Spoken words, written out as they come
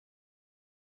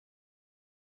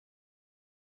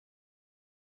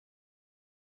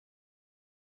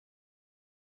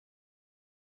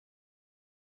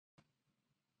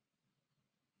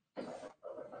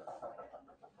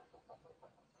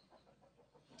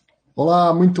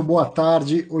Olá, muito boa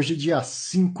tarde. Hoje, dia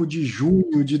 5 de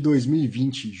junho de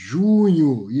 2020.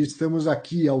 Junho! E estamos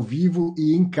aqui ao vivo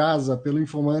e em casa pelo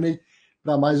Infomoney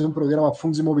para mais um programa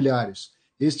Fundos Imobiliários.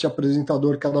 Este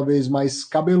apresentador cada vez mais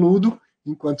cabeludo,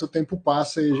 enquanto o tempo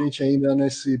passa e a gente ainda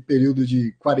nesse período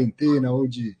de quarentena ou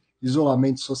de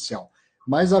isolamento social.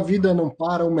 Mas a vida não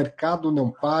para, o mercado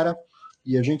não para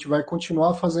e a gente vai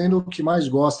continuar fazendo o que mais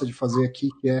gosta de fazer aqui,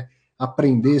 que é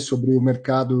aprender sobre o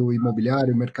mercado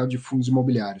imobiliário, o mercado de fundos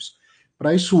imobiliários.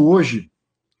 Para isso, hoje,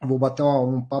 eu vou bater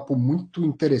um papo muito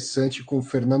interessante com o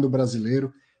Fernando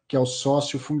Brasileiro, que é o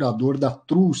sócio fundador da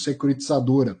True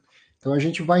Securizadora. Então, a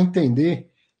gente vai entender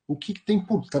o que tem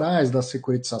por trás da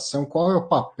securitização, qual é o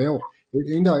papel. Eu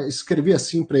ainda escrevi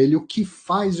assim para ele: o que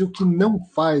faz e o que não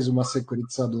faz uma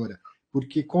securitizadora,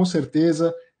 porque com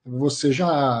certeza você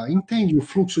já entende o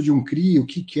fluxo de um CRI, o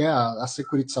que é a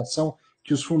securitização,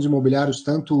 que os fundos imobiliários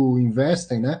tanto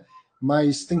investem, né?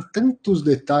 Mas tem tantos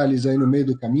detalhes aí no meio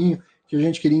do caminho que a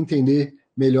gente queria entender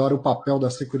melhor o papel da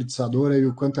securitizadora e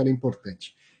o quanto ela é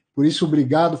importante. Por isso,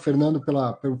 obrigado, Fernando,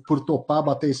 por topar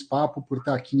bater esse papo, por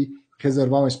estar aqui,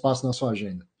 reservar um espaço na sua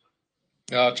agenda.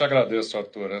 Te agradeço,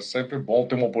 Arthur. É sempre bom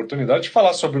ter uma oportunidade de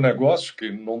falar sobre o negócio,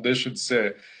 que não deixa de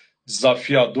ser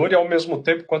desafiador e, ao mesmo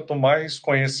tempo, quanto mais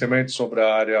conhecimento sobre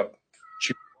a área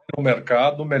tiver no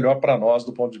mercado, melhor para nós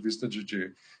do ponto de vista de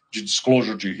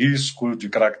disclosure de risco, de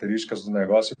características do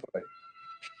negócio e por aí.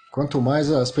 Quanto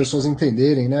mais as pessoas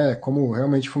entenderem, né, como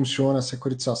realmente funciona a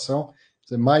securitização,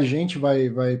 mais gente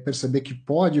vai perceber que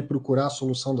pode procurar a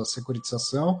solução da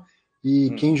securitização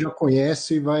e quem Uhum. já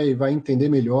conhece vai entender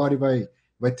melhor e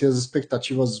vai ter as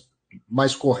expectativas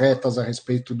mais corretas a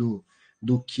respeito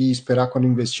do que esperar quando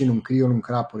investir num CRI ou num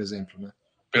CRA, por exemplo, né?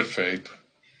 Perfeito.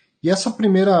 E essa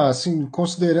primeira, assim,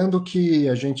 considerando que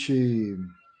a gente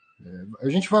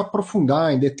vai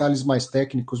aprofundar em detalhes mais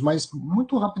técnicos, mas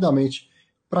muito rapidamente,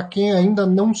 para quem ainda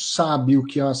não sabe o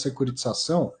que é a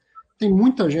securitização, tem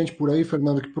muita gente por aí,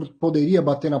 Fernando, que poderia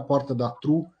bater na porta da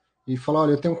Tru e falar: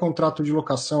 olha, eu tenho um contrato de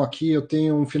locação aqui, eu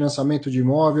tenho um financiamento de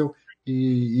imóvel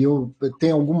e eu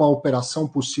tenho alguma operação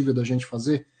possível da gente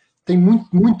fazer. Tem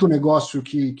muito negócio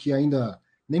que ainda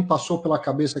nem passou pela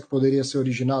cabeça que poderia ser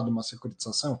originado uma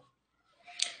securitização.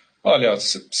 Olha,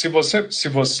 se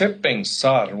você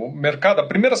pensar, o mercado, a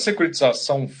primeira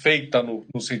securitização feita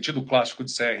no sentido clássico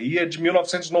de CRI é de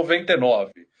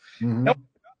 1999. É um Uhum,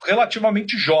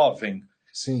 relativamente jovem.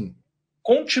 sim.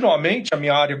 Continuamente, a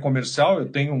minha área comercial,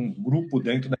 eu tenho um grupo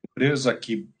dentro da empresa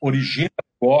que origina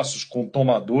negócios com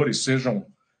tomadores, sejam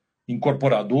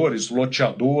incorporadores,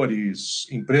 loteadores,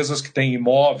 empresas que têm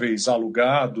imóveis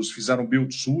alugados, fizeram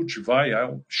build-to-suit,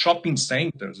 shopping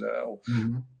centers, o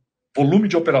Uhum. volume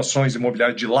de operações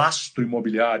imobiliárias, de lastro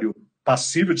imobiliário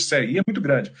passível de CRI é muito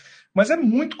grande. Mas é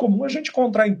muito comum a gente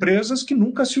encontrar empresas que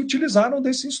nunca se utilizaram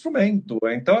desse instrumento.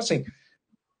 Então, assim,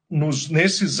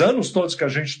 nesses anos todos que a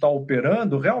gente está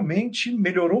operando, realmente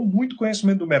melhorou muito o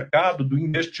conhecimento do mercado, do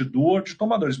investidor, de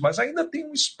tomadores, mas ainda tem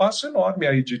um espaço enorme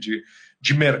aí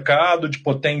de mercado, de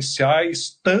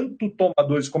potenciais, tanto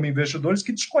tomadores como investidores,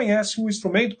 que desconhecem o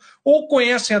instrumento ou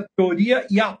conhecem a teoria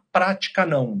e a prática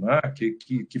não, né?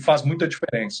 Que faz muita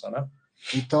diferença. Né?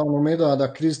 Então, no meio da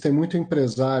crise, tem muito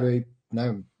empresário aí,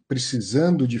 né,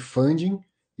 precisando de funding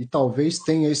e talvez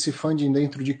tenha esse funding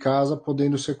dentro de casa,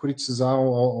 podendo securitizar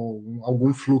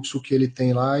algum fluxo que ele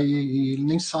tem lá e ele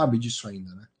nem sabe disso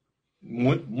ainda, né?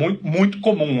 Muito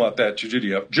comum, até te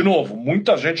diria. De novo,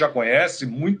 muita gente já conhece,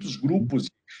 muitos grupos,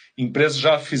 empresas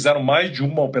já fizeram mais de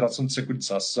uma operação de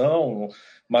securitização,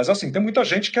 mas assim, tem muita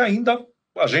gente que ainda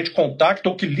a gente contacta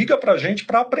ou que liga para a gente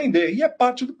para aprender. E é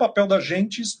parte do papel da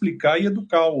gente explicar e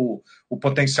educar o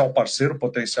potencial parceiro, o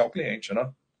potencial cliente, né?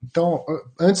 Então,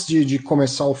 antes de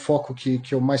começar o foco que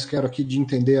eu mais quero aqui de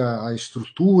entender a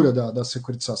estrutura da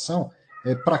securitização,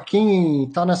 para quem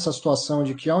está nessa situação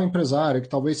de que é um empresário que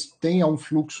talvez tenha um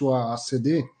fluxo a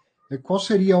ceder, qual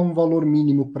seria um valor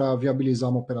mínimo para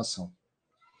viabilizar uma operação?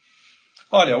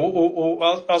 Olha,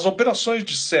 as operações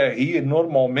de CRI,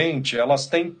 normalmente, elas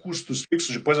têm custos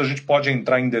fixos, depois a gente pode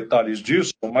entrar em detalhes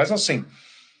disso, mas assim,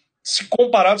 se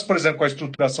comparados, por exemplo, com a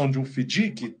estruturação de um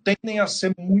FDIC, tendem a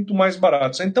ser muito mais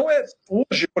baratos. Então,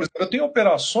 hoje, por exemplo, eu tenho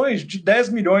operações de 10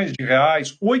 milhões de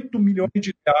reais, 8 milhões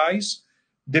de reais,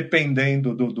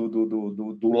 dependendo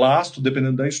do lastro,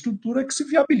 dependendo da estrutura, que se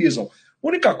viabilizam. A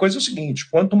única coisa é o seguinte: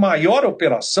 quanto maior a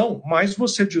operação, mais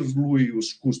você dilui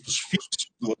os custos fixos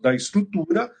da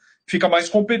estrutura, fica mais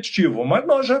competitivo. Mas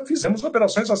nós já fizemos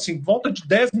operações assim, volta de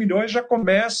 10 milhões já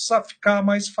começa a ficar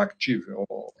mais factível.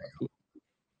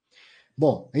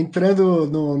 Bom, entrando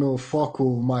no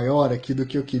foco maior aqui do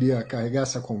que eu queria carregar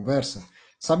essa conversa,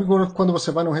 Sabe quando você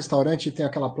vai num restaurante e tem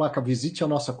aquela placa visite a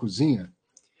nossa cozinha?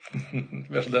 Hoje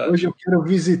Verdade. eu quero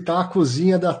visitar a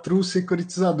cozinha da True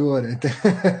Securizadora.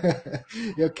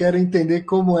 Eu quero entender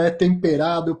como é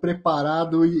temperado,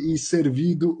 preparado e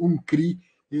servido um CRI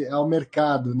ao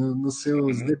mercado, nos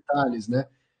seus Uhum. detalhes, né?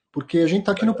 Porque a gente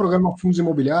está aqui no programa Fundos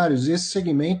Imobiliários e esse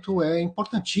segmento é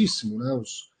importantíssimo, né?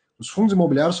 Os fundos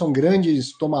imobiliários são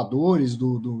grandes tomadores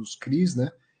dos CRIs, né?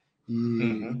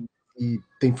 Uhum. E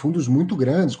tem fundos muito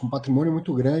grandes, com patrimônio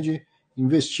muito grande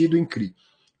investido em CRI.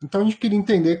 Então a gente queria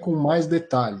entender com mais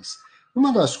detalhes.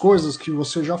 Uma das coisas que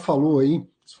você já falou aí,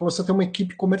 você tem uma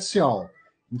equipe comercial.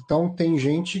 Então tem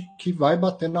gente que vai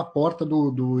bater na porta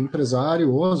do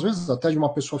empresário, ou às vezes até de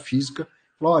uma pessoa física,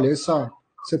 fala, olha,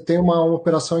 você tem uma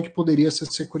operação que poderia ser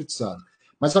securitizada.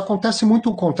 Mas acontece muito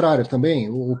o contrário também.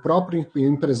 O próprio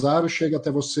empresário chega até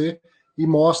você e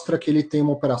mostra que ele tem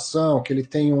uma operação, que ele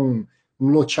tem um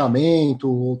loteamento,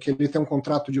 ou que ele tem um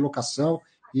contrato de locação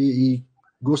e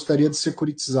gostaria de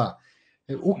securitizar.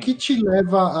 O que te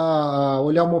leva a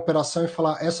olhar uma operação e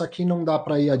falar, essa aqui não dá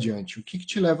para ir adiante? O que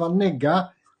te leva a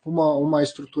negar uma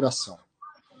estruturação?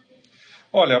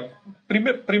 Olha,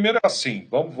 primeiro é assim,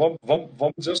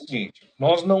 vamos dizer o seguinte: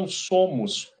 nós não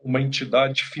somos uma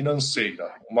entidade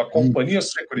financeira, uma companhia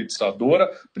securitizadora.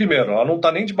 Primeiro, ela não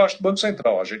está nem debaixo do Banco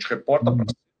Central, a gente reporta para a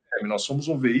CVM, nós somos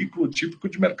um veículo típico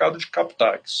de mercado de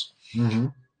capitais.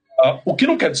 Uhum, O que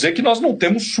não quer dizer que nós não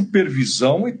temos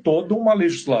supervisão e toda uma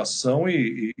legislação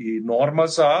e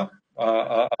normas a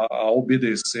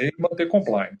obedecer e manter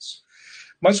compliance.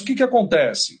 Mas o que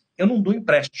acontece? Eu não dou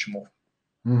empréstimo,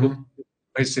 eu uhum, dou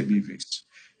recebíveis.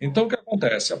 Então, o que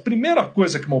acontece? A primeira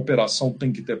coisa que uma operação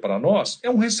tem que ter para nós é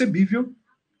um recebível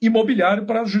imobiliário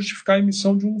para justificar a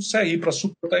emissão de um CRI, para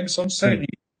suportar a emissão de sim. CRI.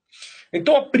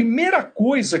 Então, a primeira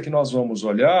coisa que nós vamos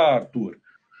olhar, Arthur,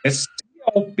 é se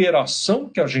a operação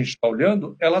que a gente está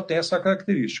olhando, ela tem essa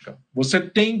característica. Você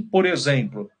tem, por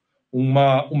exemplo,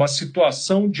 uma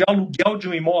situação de aluguel de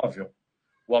um imóvel.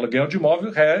 O aluguel de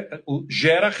imóvel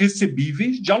gera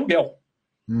recebíveis de aluguel.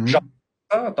 Já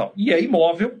Uhum, tal. E é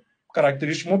imóvel,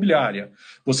 característica imobiliária.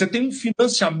 Você tem um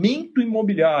financiamento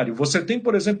imobiliário. Você tem,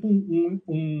 por exemplo,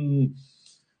 um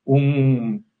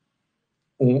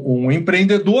um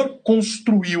empreendedor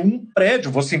construiu um prédio,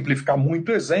 vou simplificar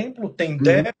muito o exemplo, tem uhum,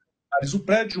 10 unidades o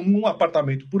prédio, um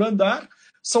apartamento por andar,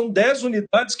 são 10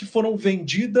 unidades que foram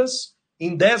vendidas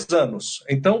em 10 anos.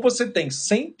 Então você tem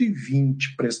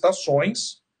 120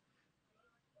 prestações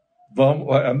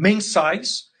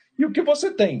mensais, e o que você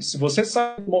tem? Se você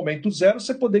sai do momento zero,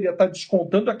 você poderia estar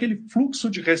descontando aquele fluxo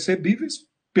de recebíveis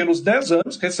pelos 10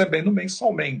 anos, recebendo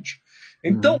mensalmente.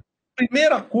 Então, uhum.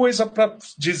 primeira coisa para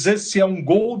dizer se é um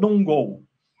gol ou não um gol.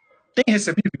 Tem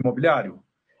recebível imobiliário?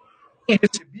 Tem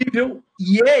recebível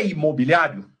e é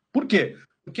imobiliário. Por quê?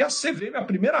 Porque a CVM, a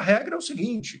primeira regra é o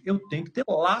seguinte: eu tenho que ter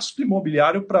lastro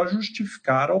imobiliário para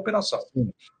justificar a operação. Sim.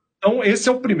 Então, esse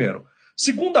é o primeiro.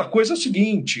 Segunda coisa é o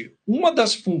seguinte: uma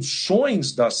das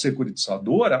funções da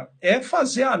securitizadora é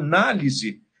fazer a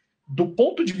análise do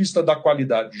ponto de vista da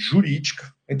qualidade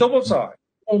jurídica. Então, vamos lá: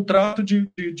 contrato de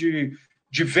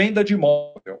venda de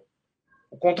imóvel.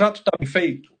 O contrato está bem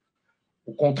feito?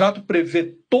 O contrato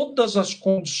prevê todas as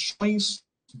condições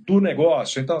do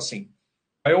negócio. Então, assim,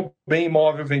 qual é o bem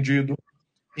imóvel vendido,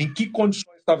 em que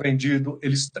condições está vendido,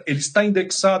 ele está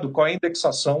indexado, qual é a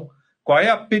indexação, qual é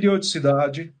a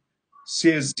periodicidade, se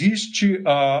existe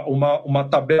uma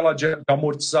tabela de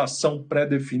amortização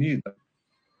pré-definida.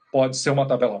 Pode ser uma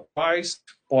tabela PAIS,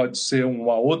 pode ser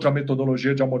uma outra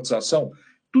metodologia de amortização.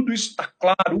 Tudo isso está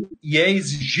claro e é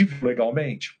exigível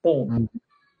legalmente. Ponto. Uhum.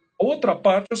 Outra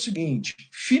parte é o seguinte: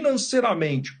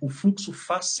 financeiramente, o fluxo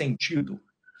faz sentido?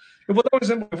 Eu vou dar um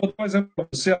exemplo para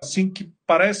você assim que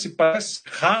parece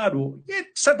raro, e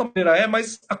de certa maneira é,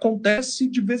 mas acontece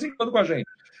de vez em quando com a gente.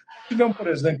 Tivemos, por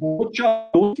exemplo, um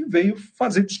loteador que veio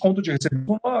fazer desconto de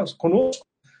recebível conosco.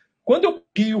 Quando eu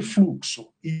peguei o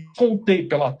fluxo e contei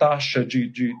pela taxa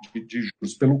de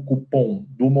juros, pelo cupom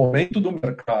do momento do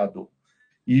mercado,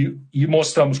 e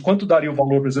mostramos quanto daria o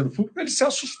valor brasileiro do fluxo, ele se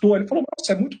assustou. Ele falou: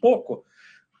 nossa, é muito pouco.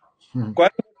 Uhum. Qual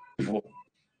é o motivo?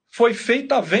 Foi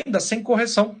feita a venda sem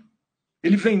correção.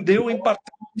 Ele vendeu em parcela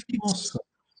fixa. Nossa,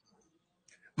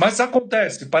 Mas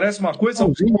acontece, parece uma coisa,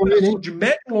 uma finalzinho ele, operação hein? de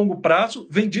médio e longo prazo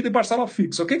vendida em parcela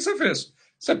fixa. O que você fez?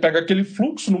 Você pega aquele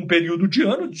fluxo num período de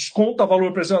ano, desconta o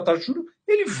valor presente da taxa de juros,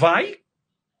 ele vai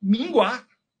minguar.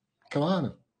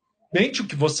 Claro. Mente o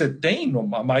que você tem,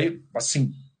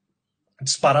 assim,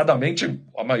 disparadamente,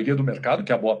 a maioria do mercado,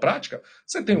 que é a boa prática,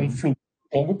 você tem um Uhum. fluxo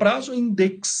de longo prazo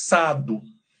indexado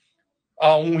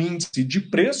a um índice de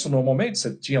preço, normalmente,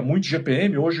 você tinha muito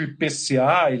GPM, hoje o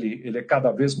IPCA ele é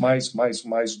cada vez mais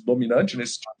dominante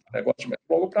nesse tipo de negócio de médio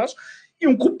e longo prazo, e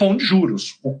um cupom de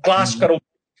juros. O clássico era o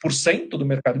 1% do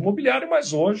mercado imobiliário,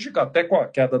 mas hoje, até com a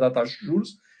queda da taxa de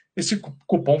juros, esse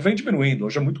cupom vem diminuindo.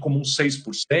 Hoje é muito comum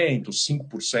 6%,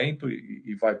 5%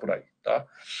 e vai por aí. Tá?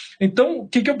 Então, o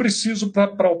que eu preciso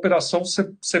para a operação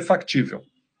ser factível?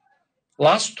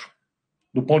 Lastro,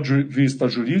 do ponto de vista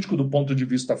jurídico, do ponto de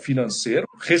vista financeiro,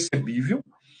 recebível.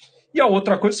 E a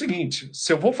outra coisa é o seguinte,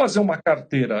 se eu vou fazer uma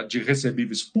carteira de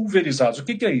recebíveis pulverizados, o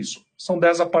que é isso? São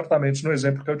 10 apartamentos no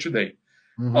exemplo que eu te dei.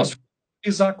 Nós vamos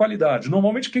pulverizar a qualidade.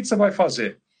 Normalmente, o que você vai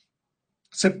fazer?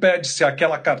 Você pede se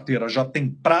aquela carteira já tem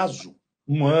prazo,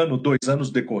 1 ano, 2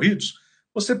 anos decorridos,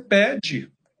 você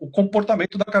pede o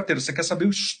comportamento da carteira. Você quer saber o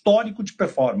histórico de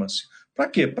performance. Para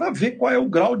quê? Para ver qual é o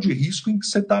grau de risco em que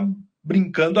você está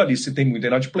brincando ali. Se tem muita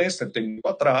inadimplência, se tem muito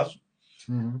atraso.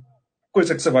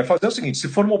 Coisa que você vai fazer é o seguinte, se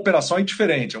for uma operação é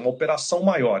diferente, é uma operação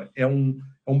maior. É um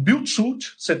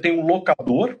build-to-suit, você tem um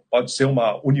locador, pode ser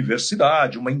uma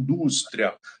universidade, uma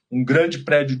indústria, um grande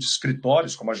prédio de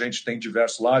escritórios, como a gente tem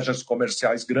diversos lajes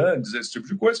comerciais grandes, esse tipo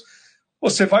de coisa.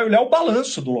 Você vai olhar o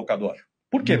balanço do locador.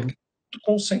 Por quê? Porque é muito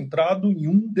concentrado em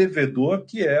um devedor,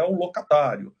 que é o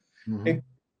locatário. Então,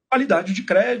 qualidade de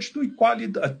crédito e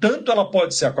qualidade. Tanto ela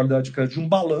pode ser a qualidade de crédito de um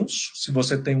balanço, se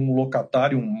você tem um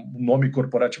locatário, um nome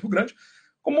corporativo grande,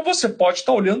 como você pode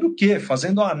estar olhando o quê?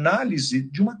 Fazendo a análise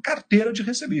de uma carteira de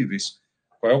recebíveis.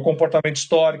 Qual é o comportamento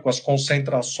histórico, as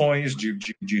concentrações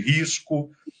de risco,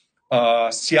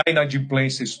 se há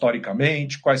inadimplência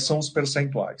historicamente, quais são os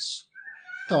percentuais.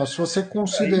 Então, se você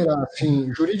considerar,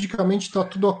 assim, juridicamente está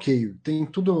tudo ok, tem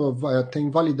tudo, tem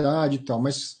validade e tal,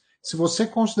 mas se você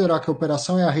considerar que a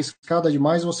operação é arriscada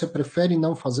demais, você prefere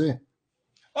não fazer?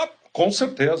 Com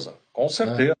certeza, com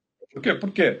certeza. Por quê?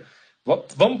 Porque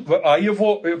vamos, aí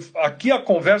aqui a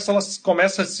conversa ela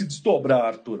começa a se desdobrar,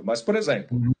 Arthur. Mas, por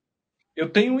exemplo, eu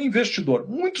tenho um investidor.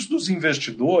 Muitos dos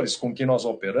investidores com quem nós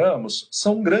operamos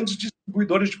são grandes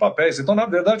distribuidores de papéis. Então, na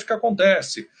verdade, o que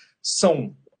acontece?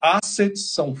 São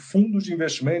assets, são fundos de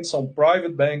investimento, são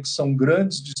private banks, são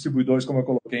grandes distribuidores, como eu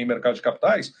coloquei em mercado de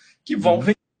capitais, que vão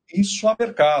vender isso a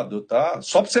mercado. Tá?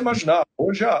 Só para você imaginar,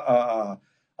 hoje a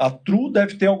Tru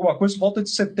deve ter alguma coisa em volta de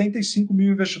 75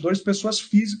 mil investidores, pessoas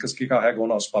físicas que carregam o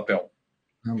nosso papel.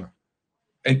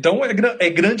 Então, é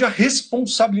grande a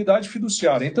responsabilidade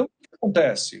fiduciária. Então, o que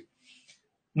acontece?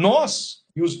 Nós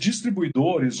e os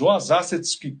distribuidores ou as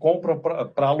assets que compram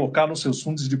para alocar nos seus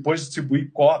fundos e depois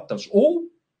distribuir cotas, ou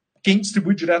quem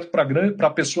distribui direto para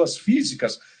pessoas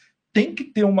físicas, tem que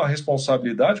ter uma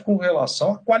responsabilidade com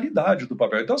relação à qualidade do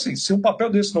papel. Então, assim, se um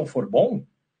papel desse não for bom,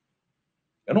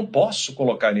 eu não posso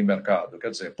colocar ele em mercado.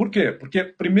 Quer dizer, por quê? Porque,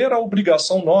 primeiro, a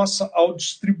obrigação nossa ao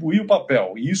distribuir o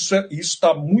papel, e isso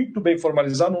está muito bem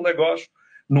formalizado no negócio,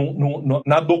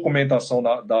 na documentação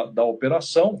da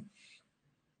operação,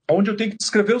 onde eu tenho que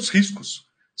descrever os riscos.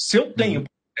 Se eu tenho, por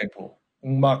exemplo,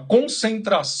 uma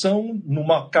concentração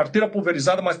numa carteira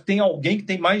pulverizada, mas tem alguém que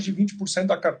tem mais de 20%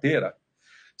 da carteira,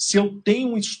 se eu tenho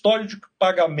um histórico de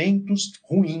pagamentos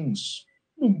ruins,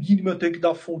 no mínimo eu tenho que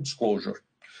dar full disclosure.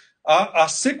 A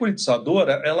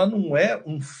securizadora, ela não é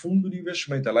um fundo de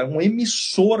investimento, ela é um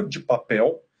emissor de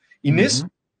papel, e nesse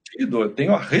sentido, eu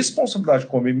tenho a responsabilidade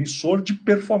como emissor de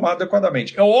performar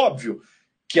adequadamente. É óbvio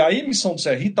que a emissão do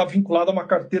CRI está vinculada a uma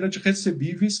carteira de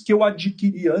recebíveis que eu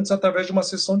adquiri antes através de uma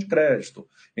cessão de crédito.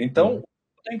 Então,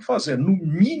 eu tenho que fazer, no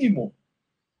mínimo,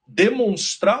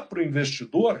 demonstrar para o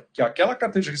investidor que aquela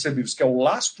carteira de recebíveis, que é o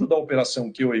lastro da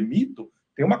operação que eu emito,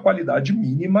 tem uma qualidade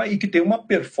mínima e que tem uma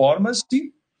performance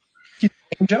que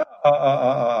tende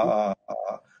a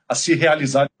se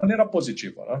realizar de maneira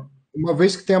positiva. Né? Uma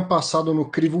vez que tenha passado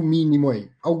no crivo mínimo aí,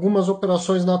 algumas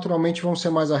operações naturalmente vão ser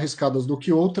mais arriscadas do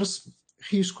que outras,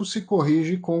 risco se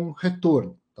corrige com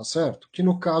retorno, tá certo? Que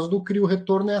no caso do CRI o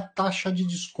retorno é a taxa de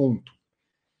desconto.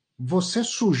 Você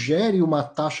sugere uma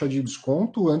taxa de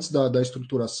desconto antes da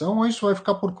estruturação ou isso vai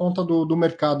ficar por conta do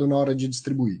mercado na hora de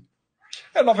distribuir?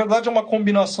 Na verdade, é uma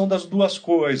combinação das duas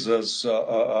coisas,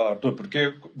 Arthur,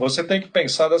 porque você tem que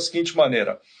pensar da seguinte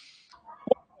maneira.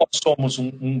 Nós somos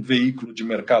um veículo de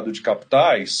mercado de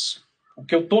capitais, o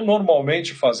que eu estou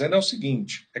normalmente fazendo é o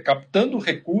seguinte, é captando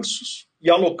recursos e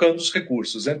alocando os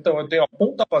recursos. Então, eu tenho a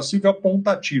ponta passiva e a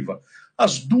ponta ativa.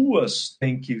 As duas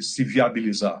têm que se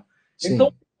viabilizar. Sim.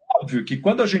 Então, óbvio que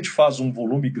quando a gente faz um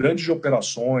volume grande de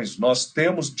operações, nós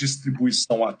temos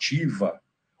distribuição ativa,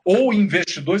 ou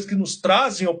investidores que nos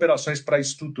trazem operações para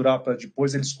estruturar, para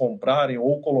depois eles comprarem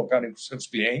ou colocarem para os seus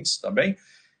clientes também,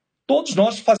 todos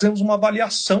nós fazemos uma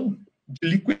avaliação de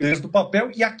liquidez do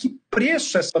papel e a que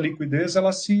preço essa liquidez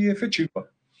ela se efetiva.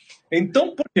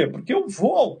 Então, por quê? Porque eu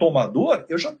vou ao tomador,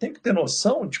 eu já tenho que ter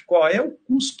noção de qual é o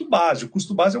custo base. O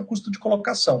custo base é o custo de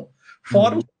colocação.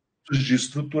 Fora os custos de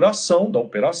estruturação da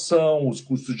operação, os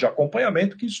custos de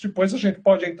acompanhamento, que isso depois a gente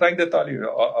pode entrar em detalhe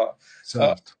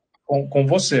com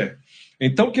você.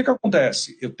 Então, o que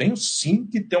acontece? Eu tenho sim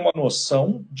que ter uma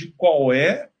noção de qual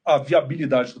é a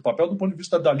viabilidade do papel do ponto de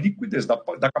vista da liquidez,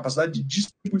 da capacidade de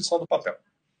distribuição do papel.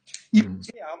 E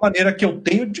é a maneira que eu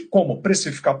tenho de como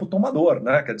precificar para o tomador,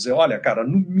 né? Quer dizer, olha, cara,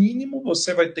 no mínimo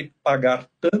você vai ter que pagar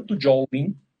tanto de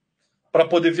all-in para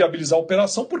poder viabilizar a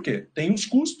operação, por quê? Tem os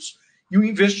custos e o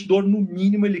investidor, no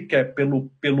mínimo, ele quer, pelo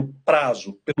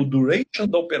prazo, pelo duration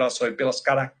da operação e pelas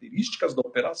características da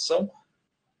operação,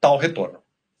 tal retorno.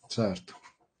 Certo.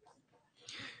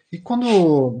 E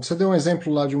quando você deu um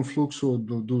exemplo lá de um fluxo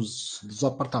dos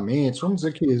apartamentos, vamos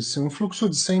dizer que um fluxo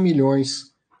de 100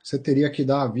 milhões, você teria que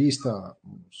dar à vista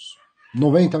uns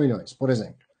 90 milhões, por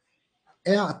exemplo.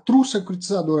 É a true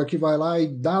securitizadora que vai lá e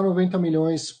dá 90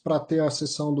 milhões para ter a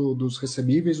cessão dos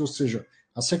recebíveis, ou seja,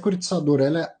 a securitizadora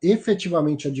ela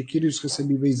efetivamente adquire os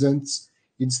recebíveis antes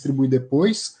e distribui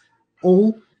depois,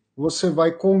 ou você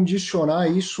vai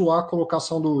condicionar isso à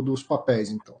colocação dos papéis,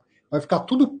 então. Vai ficar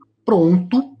tudo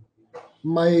pronto,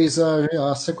 mas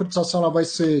a securitização ela vai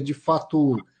ser, de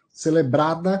fato,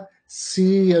 celebrada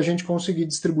se a gente conseguir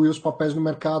distribuir os papéis no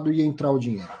mercado e entrar o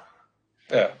dinheiro.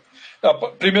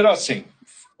 Primeiro assim,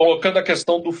 colocando a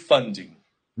questão do funding.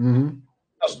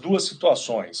 As duas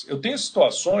situações. Eu tenho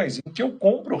situações em que eu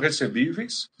compro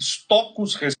recebíveis, estoco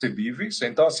os recebíveis,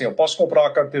 então assim, eu posso comprar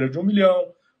uma carteira de 1 milhão,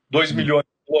 2 milhões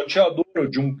de um loteador ou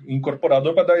de um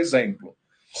incorporador, para dar exemplo.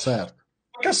 Certo.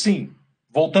 Porque assim,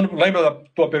 voltando, lembra da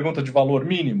tua pergunta de valor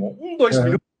mínimo? 2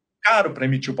 milhões é caro para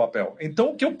emitir o papel.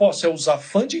 Então o que eu posso é usar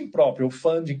funding próprio, o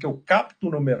funding que eu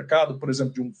capto no mercado, por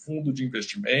exemplo, de um fundo de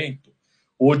investimento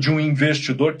ou de um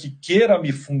investidor que queira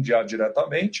me fundear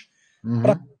diretamente,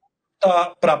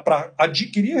 para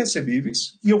adquirir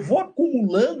recebíveis, e eu vou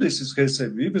acumulando esses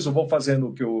recebíveis, eu vou fazendo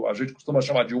o que a gente costuma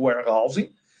chamar de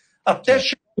warehousing, até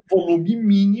chegar ao volume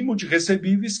mínimo de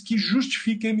recebíveis que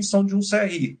justifique a emissão de um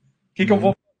CRI. O que eu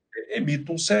vou fazer?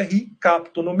 Emito um CRI,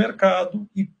 capto no mercado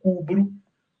e cubro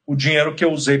o dinheiro que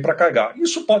eu usei para carregar.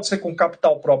 Isso pode ser com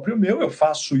capital próprio meu, eu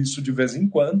faço isso de vez em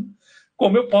quando,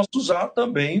 como eu posso usar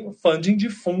também o funding de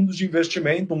fundos de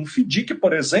investimento. Um FDIC,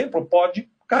 por exemplo, pode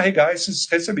carregar esses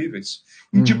recebíveis.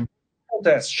 E depois, o que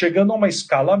acontece? Chegando a uma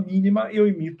escala mínima, eu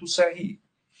emito o CRI.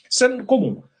 Isso é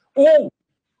comum. Ou,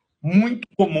 muito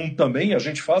comum também, a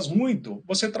gente faz muito,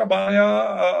 você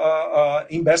trabalha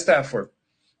em best effort.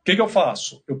 O que eu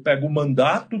faço? Eu pego o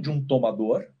mandato de um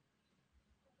tomador,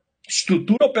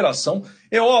 estrutura a operação.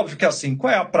 É óbvio que assim,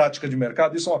 qual é a prática de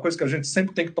mercado? Isso é uma coisa que a gente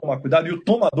sempre tem que tomar cuidado e o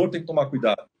tomador tem que tomar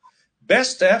cuidado.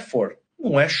 Best effort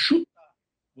não é chutar.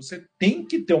 Você tem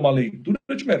que ter uma leitura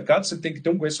de mercado, você tem que ter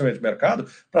um conhecimento de mercado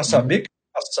para saber que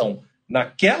a ação,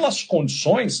 naquelas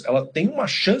condições, ela tem uma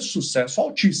chance de sucesso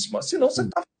altíssima. Senão você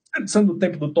está desperdiçando o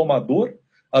tempo do tomador,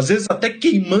 às vezes até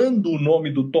queimando o nome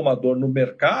do tomador no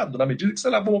mercado, na medida que você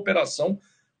leva uma operação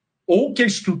ou que a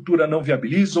estrutura não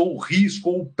viabiliza, ou o risco,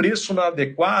 ou o preço não é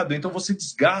adequado, então você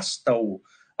desgasta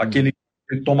aquele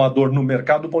tomador no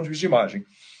mercado do ponto de vista de imagem.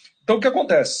 Então, o que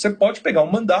acontece? Você pode pegar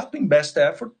um mandato em best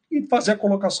effort e fazer a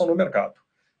colocação no mercado.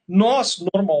 Nós,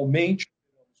 normalmente,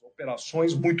 temos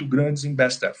operações muito grandes em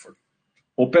best effort.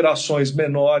 Operações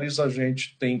menores, a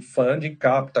gente tem funding,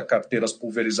 capta carteiras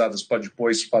pulverizadas para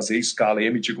depois fazer escala e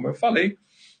emitir, como eu falei.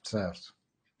 Certo.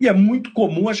 E é muito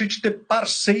comum a gente ter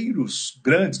parceiros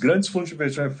grandes fundos de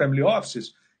investimento family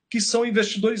offices, que são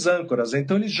investidores âncoras.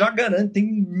 Então, eles já garantem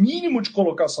um mínimo de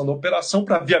colocação da operação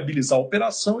para viabilizar a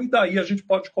operação e daí a gente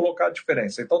pode colocar a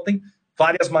diferença. Então, tem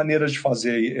várias maneiras de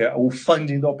fazer o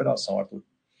funding da operação, Arthur.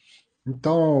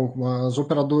 Então, as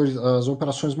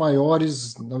operações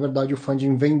maiores, na verdade, o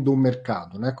funding vem do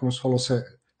mercado, né? Como você falou, você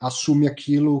assume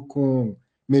aquilo com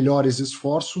melhores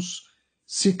esforços,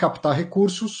 se captar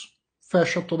recursos,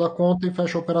 fecha toda a conta e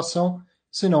fecha a operação.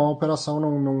 Se não, a operação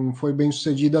não foi bem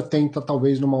sucedida, tenta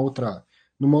talvez numa outra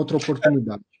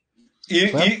oportunidade.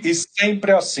 E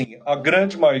sempre assim, a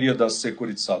grande maioria das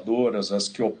securitizadoras, as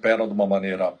que operam de uma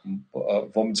maneira,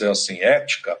 vamos dizer assim,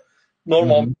 ética,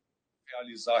 normalmente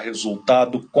realizar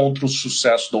resultado contra o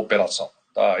sucesso da operação.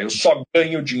 Tá? Eu só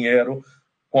ganho dinheiro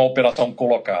com a operação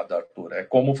colocada, Arthur. É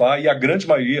como vai, e a grande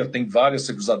maioria, tem várias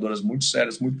securitizadoras muito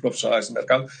sérias, muito profissionais no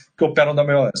mercado, que operam da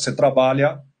melhor. Você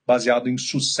trabalha baseado em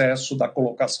sucesso da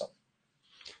colocação.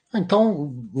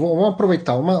 Então, vamos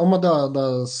aproveitar. Uma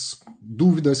das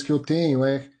dúvidas que eu tenho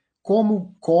é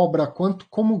como cobra,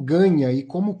 como ganha e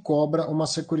como cobra uma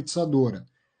securitizadora.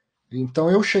 Então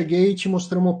eu cheguei e te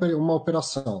mostrei uma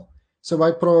operação. Você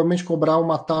vai provavelmente cobrar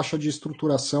uma taxa de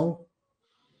estruturação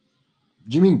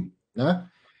de mim, né?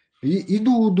 E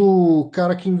do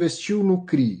cara que investiu no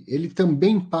CRI, ele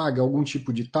também paga algum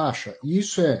tipo de taxa? E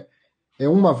isso é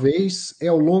uma vez, é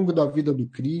ao longo da vida do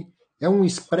CRI, é um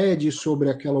spread sobre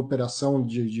aquela operação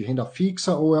de renda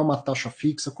fixa ou é uma taxa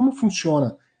fixa? Como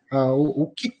funciona? O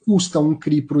que custa um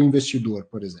CRI para o investidor,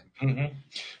 por exemplo? Uhum.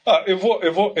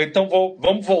 Então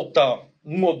vamos voltar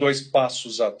um ou dois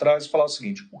passos atrás e falar o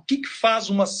seguinte: o que faz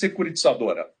uma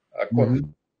securitizadora? Uhum.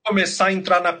 Começar a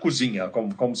entrar na cozinha,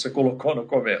 como você colocou no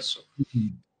começo.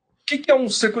 Uhum. O que é um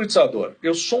securitizador?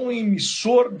 Eu sou um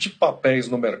emissor de papéis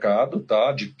no mercado,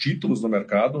 tá? De títulos no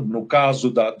mercado. No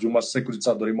caso de uma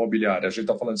securitizadora imobiliária, a gente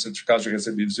está falando de certificados de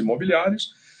recebíveis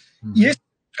imobiliários. E esses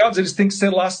certificados eles têm que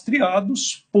ser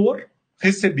lastreados por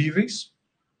recebíveis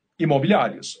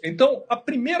imobiliários. Então, a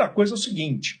primeira coisa é o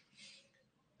seguinte: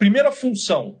 primeira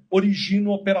função,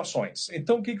 origino operações.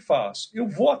 Então, o que faz? Eu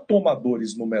vou a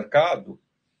tomadores no mercado,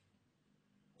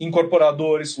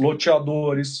 incorporadores,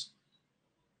 loteadores,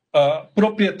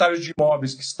 proprietários de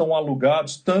imóveis que estão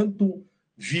alugados, tanto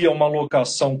via uma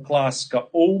locação clássica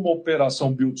ou uma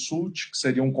operação build-to-suit, que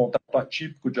seria um contrato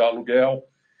atípico de aluguel,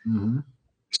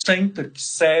 center, que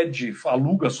cede,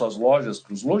 aluga suas lojas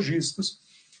para os lojistas,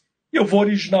 e eu vou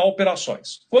originar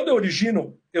operações. Quando eu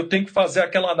origino, eu tenho que fazer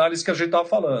aquela análise que a gente estava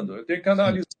falando. Eu tenho que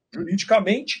analisar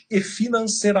juridicamente e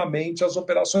financeiramente as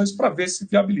operações para ver se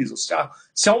viabilizam,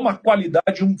 se há uma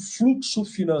qualidade, um fluxo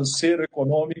financeiro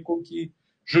econômico que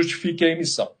justifique a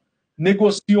emissão.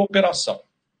 Negocio a operação.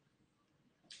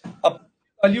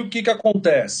 Ali o que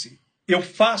acontece? Eu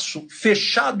faço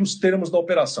fechados os termos da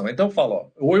operação. Então eu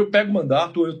falo, ou eu pego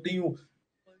mandato, ou eu tenho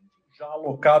já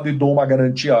alocado e dou uma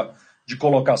garantia de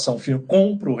colocação,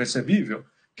 compro o recebível. O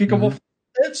que eu vou fazer?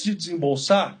 Antes de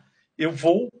desembolsar, eu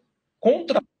vou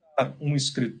contratar um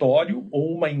escritório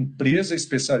ou uma empresa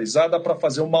especializada para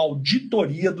fazer uma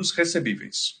auditoria dos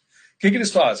recebíveis. O que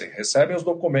eles fazem? Recebem os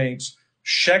documentos,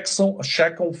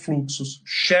 checam fluxos,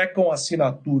 checam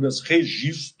assinaturas,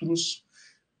 registros,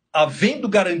 havendo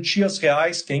garantias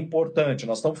reais, que é importante.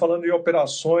 Nós estamos falando de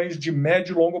operações de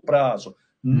médio e longo prazo.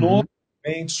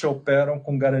 Normalmente se operam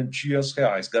com garantias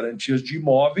reais, garantias de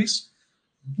imóveis,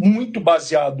 muito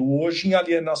baseado hoje em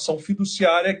alienação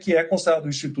fiduciária, que é considerado o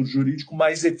instituto jurídico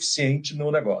mais eficiente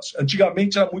no negócio.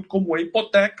 Antigamente era muito comum a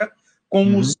hipoteca,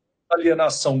 como a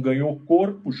alienação ganhou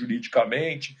corpo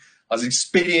juridicamente, a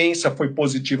experiência foi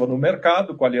positiva no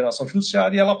mercado com a alienação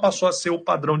fiduciária e ela passou a ser o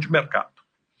padrão de mercado.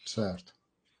 Certo.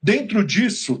 Dentro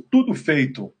disso, tudo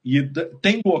feito e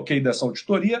tendo o ok dessa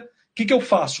auditoria, o que eu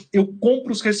faço? Eu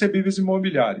compro os recebíveis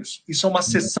imobiliários. Isso é uma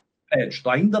cessão de crédito,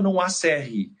 ainda não há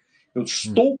CRI. Eu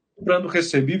estou comprando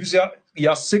recebíveis e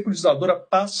a securitizadora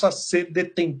passa a ser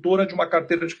detentora de uma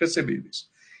carteira de recebíveis.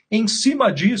 Em cima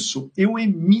disso, eu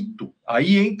emito.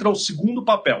 Aí entra o segundo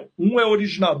papel. Um é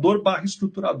originador /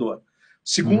 estruturador.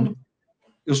 Segundo,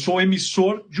 eu sou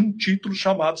emissor de um título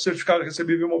chamado certificado de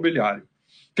recebível imobiliário.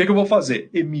 O que eu vou fazer?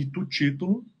 Emito o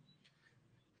título.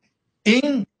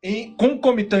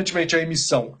 Concomitantemente à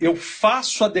emissão, eu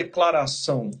faço a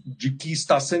declaração de que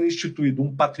está sendo instituído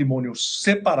um patrimônio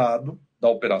separado da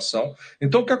operação.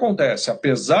 Então, o que acontece?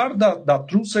 Apesar da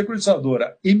True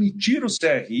Securitizadora emitir o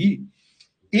CRI,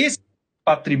 esse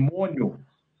patrimônio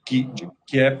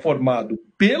que é formado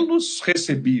pelos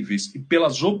recebíveis e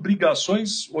pelas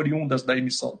obrigações oriundas da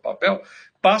emissão do papel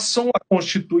passam a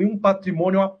constituir um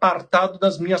patrimônio apartado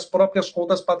das minhas próprias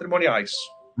contas patrimoniais.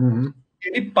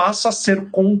 Ele passa a ser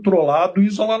controlado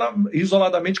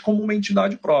isoladamente como uma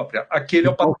entidade própria. Aquele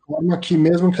é o tal forma que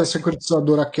mesmo que a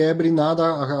securitizadora quebre,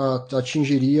 nada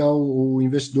atingiria o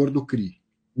investidor do CRI.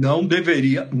 Não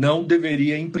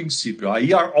deveria em princípio.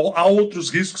 Aí há outros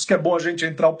riscos que é bom a gente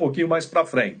entrar um pouquinho mais para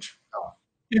frente.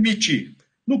 Emitir.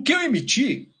 No que eu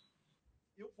emitir,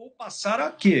 eu vou passar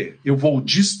a quê? Eu vou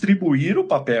distribuir o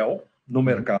papel no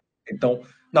mercado. Então,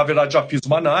 na verdade, já fiz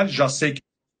uma análise, já sei que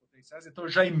então eu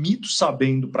já emito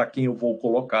sabendo para quem eu vou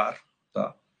colocar,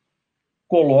 tá?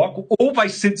 Coloco, ou vai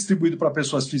ser distribuído para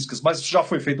pessoas físicas, mas já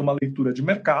foi feita uma leitura de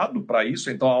mercado para isso,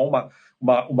 então há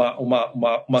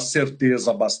uma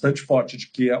certeza bastante forte de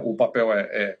que o papel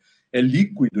é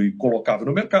líquido e colocável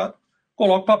no mercado.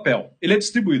 Coloco papel, ele é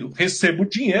distribuído, recebo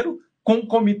dinheiro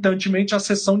concomitantemente à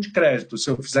cessão de crédito, se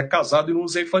eu fizer casado e não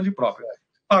usei fundo próprio.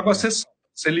 Pago a cessão,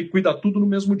 você liquida tudo no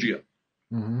mesmo dia.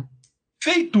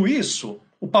 Feito isso,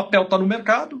 o papel está no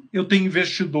mercado, eu tenho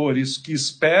investidores que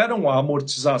esperam a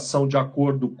amortização de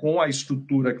acordo com a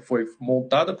estrutura que foi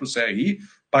montada para o CRI,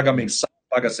 paga mensal,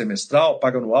 paga semestral,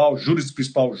 paga anual, juros de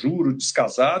principal, juros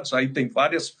descasados, aí tem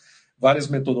várias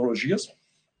metodologias.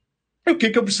 E o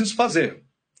que eu preciso fazer?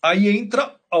 Aí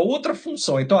entra a outra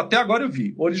função. Então, até agora eu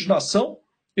vi originação,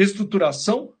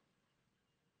 estruturação,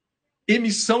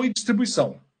 emissão e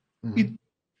distribuição. E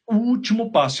o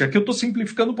último passo, aqui eu estou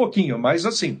simplificando um pouquinho, mas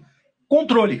assim,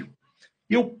 controle.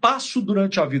 Eu passo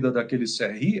durante a vida daquele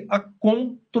CRI a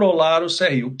controlar o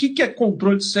CRI. O que é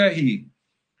controle de CRI?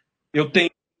 Eu tenho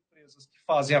empresas que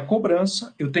fazem a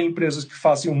cobrança, eu tenho empresas que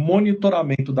fazem o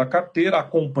monitoramento da carteira,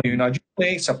 acompanham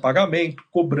inadimplência, pagamento,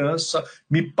 cobrança,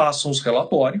 me passam os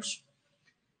relatórios.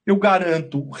 Eu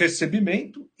garanto o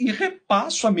recebimento e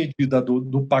repasso a medida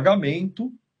do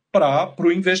pagamento para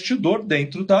o investidor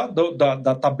dentro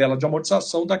da tabela de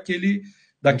amortização daquele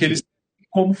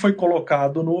como foi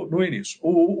colocado no início.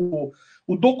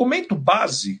 O documento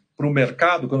base para o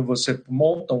mercado, quando você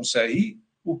monta um CRI,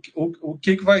 o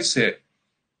que vai ser?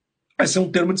 Vai ser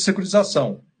um termo de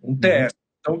securitização, um TS.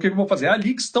 Então, o que eu vou fazer?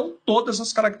 Ali que estão todas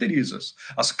as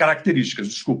características,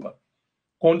 desculpa.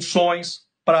 Condições,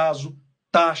 prazo,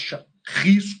 taxa,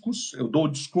 riscos. Eu dou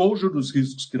o disclosure dos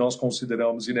riscos que nós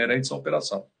consideramos inerentes à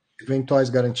operação. Eventuais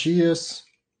garantias.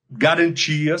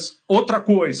 Outra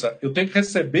coisa, eu tenho que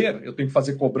receber, eu tenho que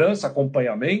fazer cobrança,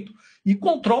 acompanhamento e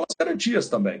controlo as garantias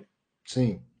também.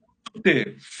 Sim.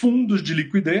 Ter fundos de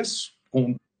liquidez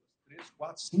com 3,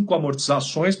 4, 5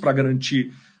 amortizações para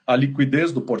garantir a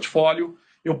liquidez do portfólio.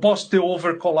 Eu posso ter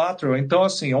over collateral, então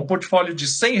assim, é um portfólio de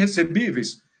 100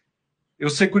 recebíveis, eu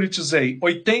securitizei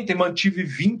 80 e mantive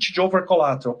 20 de over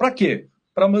collateral. Para quê?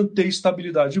 Para manter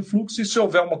estabilidade de fluxo, e se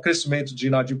houver um crescimento de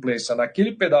inadimplência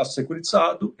naquele pedaço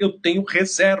securitizado, eu tenho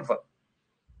reserva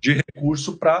de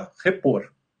recurso para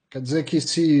repor. Quer dizer que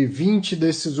se 20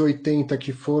 desses 80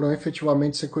 que foram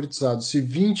efetivamente securitizados, se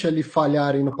 20 ali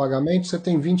falharem no pagamento, você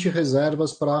tem 20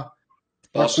 reservas para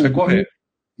recorrer.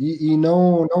 E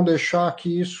não deixar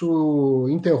que isso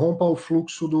interrompa o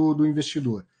fluxo do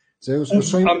investidor. Eu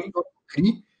sou investidor do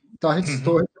CRI,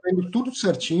 estou recebendo tudo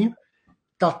certinho,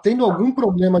 está tendo algum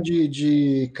problema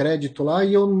de crédito lá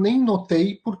e eu nem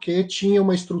notei porque tinha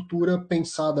uma estrutura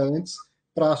pensada antes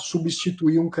para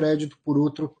substituir um crédito por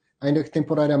outro, ainda que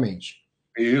temporariamente.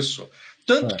 Isso.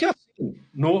 Tanto que assim,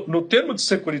 no termo de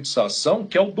securitização,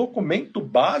 que é o documento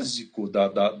básico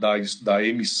da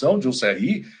emissão de um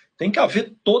CRI, tem que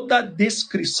haver toda a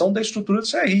descrição da estrutura do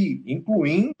CRI,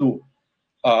 incluindo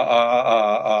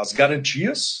as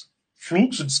garantias,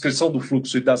 fluxo, descrição do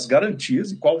fluxo e das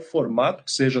garantias, e qual o formato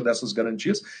que seja dessas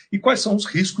garantias, e quais são os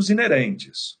riscos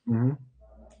inerentes.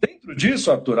 Dentro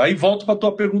disso, Arthur, aí volto para a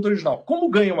tua pergunta original. Como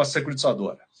ganha uma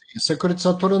securitizadora? A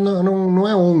securitizadora não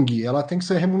é ONG, ela tem que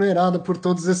ser remunerada por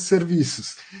todos esses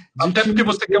serviços. Até porque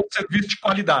você quer um serviço de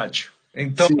qualidade.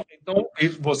 Então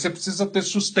você precisa ter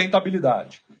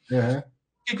sustentabilidade. O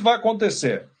que vai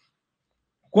acontecer?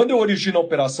 Quando eu origino a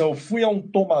operação, eu fui a um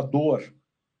tomador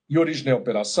e originei a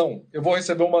operação, eu vou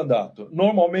receber um mandato.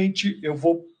 Normalmente, eu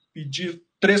vou pedir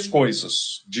 3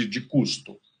 coisas de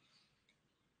custo.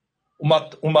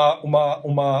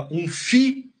 Um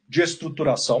FII de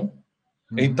estruturação.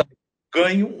 Então,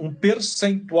 ganho um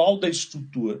percentual da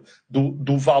estrutura,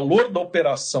 do valor da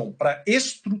operação para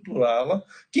estruturá-la. O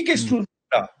que é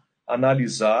estruturar?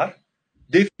 Analisar,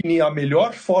 definir a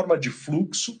melhor forma de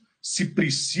fluxo, se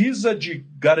precisa de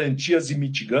garantias e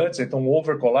mitigantes, então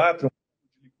over collateral,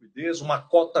 de liquidez, uma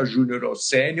cota júnior ou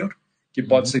sênior, que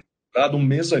pode ser estruturado, um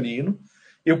mezanino.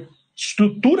 Eu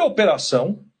estruturo a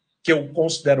operação, que eu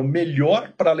considero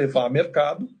melhor para levar a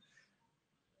mercado.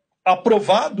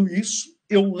 Aprovado isso,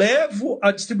 eu levo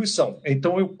a distribuição.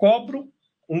 Então, eu cobro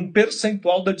um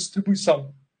percentual da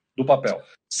distribuição do papel.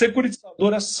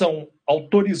 Securitizadoras são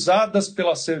autorizadas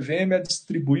pela CVM a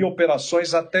distribuir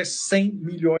operações até 100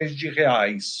 milhões de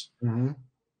reais.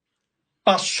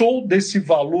 Passou desse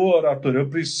valor, Arthur, eu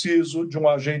preciso de um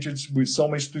agente de distribuição,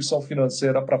 uma instituição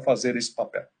financeira para fazer esse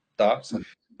papel. Tá?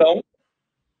 Então,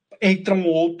 entra um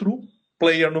outro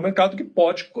player no mercado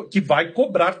que vai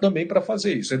cobrar também para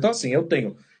fazer isso. Então, assim, eu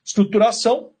tenho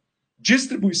estruturação,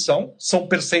 distribuição, são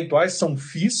percentuais, são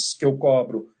FIIs que eu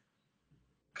cobro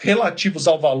relativos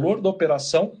ao valor da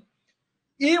operação.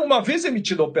 E uma vez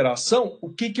emitida a operação,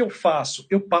 o que eu faço?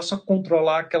 Eu passo a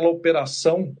controlar aquela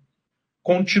operação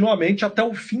continuamente até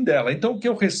o fim dela. Então, o que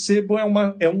eu recebo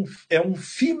é um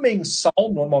FII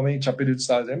mensal, normalmente a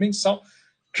periodicidade é mensal,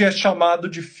 que é chamado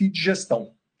de FII de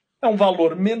gestão. É um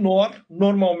valor menor,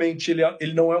 normalmente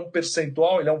ele não é um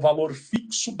percentual, ele é um valor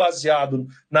fixo baseado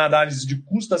na análise de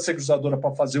custo da securizadora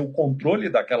para fazer o controle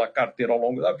daquela carteira ao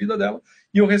longo da vida dela,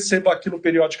 e eu recebo aquilo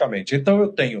periodicamente. Então eu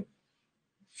tenho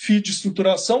FII de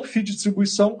estruturação, FII de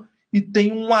distribuição e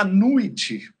tenho um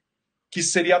annuity que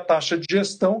seria a taxa de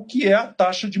gestão, que é a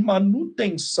taxa de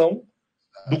manutenção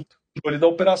do controle da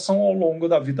operação ao longo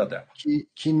da vida dela.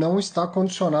 Que não está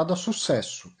condicionado a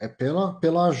sucesso. É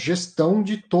pela gestão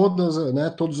de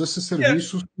todos esses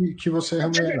serviços que você é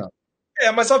remunerado.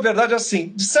 Mas a verdade é assim,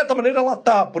 de certa maneira ela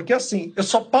tá, porque assim, eu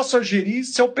só passo a gerir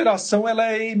se a operação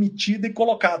ela é emitida e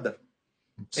colocada.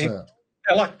 Certo.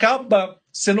 Ela acaba,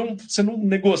 você não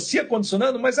negocia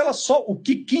condicionando, mas ela só, o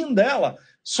kick-in dela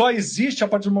só existe a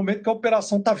partir do momento que a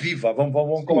operação está viva.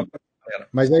 Vamos colocar dessa maneira.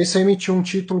 Mas aí você emitiu um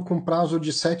título com prazo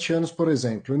de 7 anos, por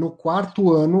exemplo, e no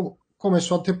quarto ano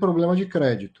começou a ter problema de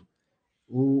crédito.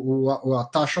 A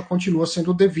taxa continua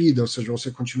sendo devida, ou seja,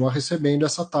 você continua recebendo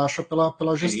essa taxa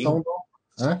pela gestão.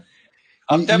 Né?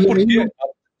 Até porque,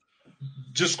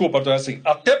 desculpa, assim,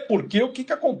 até porque o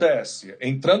que acontece?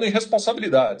 Entrando em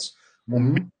responsabilidades.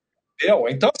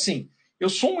 Então, assim, eu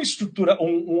sou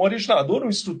um originador, um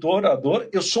estruturador,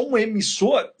 eu sou um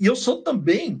emissor e eu sou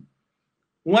também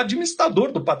um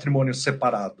administrador do patrimônio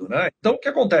separado, né? Então, o que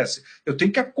acontece? Eu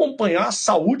tenho que acompanhar a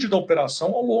saúde da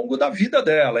operação ao longo da vida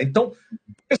dela. Então,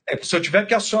 por exemplo, se eu tiver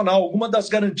que acionar alguma das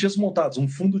garantias montadas, um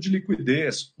fundo de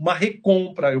liquidez, uma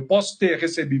recompra, eu posso ter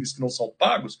recebíveis que não são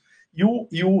pagos,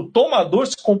 e o tomador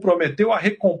se comprometeu a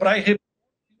recomprar e repor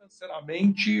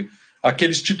financeiramente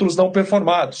aqueles títulos não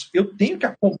performados. Eu tenho que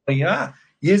acompanhar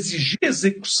e exigir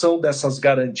execução dessas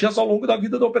garantias ao longo da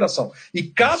vida da operação. E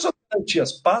caso as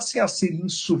garantias passem a ser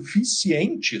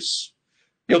insuficientes,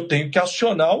 eu tenho que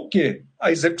acionar o quê?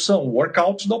 A execução, o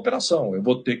workout da operação. Eu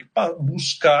vou ter que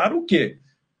buscar o quê?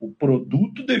 O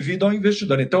produto devido ao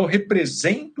investidor. Então, eu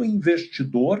represento o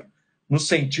investidor no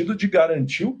sentido de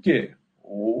garantir o quê?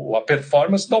 A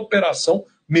performance da operação,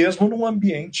 mesmo num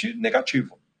ambiente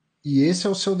negativo. E esse é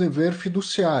o seu dever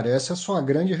fiduciário, essa é a sua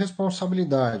grande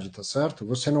responsabilidade, tá certo?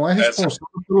 Você não é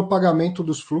responsável pelo pagamento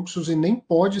dos fluxos e nem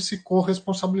pode se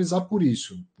corresponsabilizar por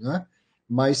isso, né?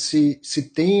 Mas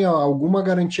se tem alguma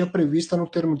garantia prevista no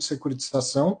termo de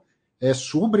securitização, é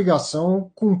sua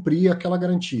obrigação cumprir aquela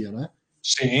garantia, né?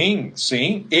 Sim,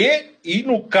 sim. E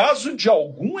no caso de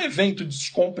algum evento de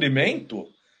descumprimento,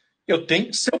 eu tenho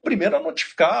que ser o primeiro a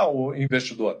notificar o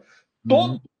investidor.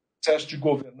 Todo o processo de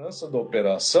governança da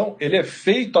operação ele é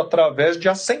feito através de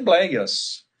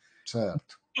assembleias.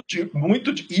 Certo.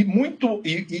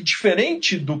 E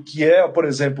diferente do que é, por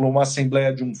exemplo, uma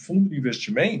assembleia de um fundo de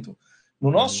investimento, no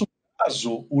nosso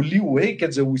caso, o leeway, quer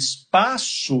dizer, o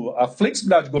espaço, a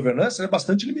flexibilidade de governança é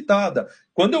bastante limitada.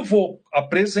 Quando eu vou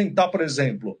apresentar, por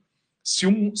exemplo, se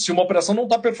uma operação não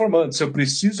está performando, se eu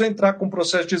preciso entrar com um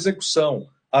processo de execução,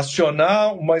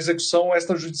 acionar uma execução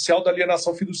extrajudicial da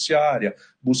alienação fiduciária,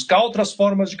 buscar outras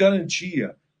formas de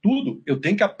garantia, tudo, eu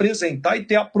tenho que apresentar e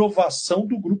ter aprovação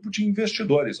do grupo de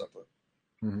investidores, Arthur.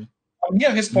 A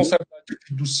minha responsabilidade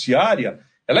fiduciária,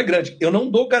 ela é grande. Eu não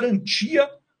dou garantia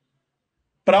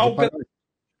para a operação,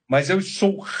 mas eu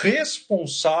sou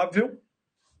responsável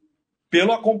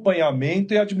pelo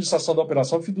acompanhamento e administração da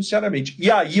operação fiduciariamente.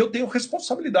 E aí eu tenho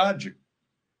responsabilidade.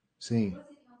 Sim.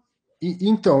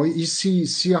 Então,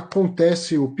 se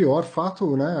acontece o pior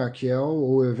fato, né, que é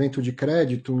o evento de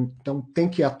crédito, então tem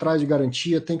que ir atrás de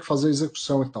garantia, tem que fazer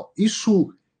execução e tal.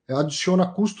 Isso adiciona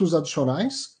custos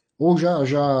adicionais? Ou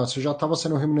você já estava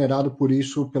sendo remunerado por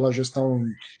isso pela gestão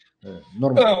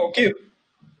normal? Não,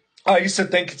 aí você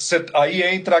tem que. Aí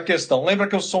entra a questão. Lembra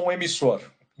que eu sou um emissor.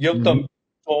 E eu também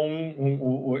sou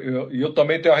eu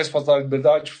também tenho a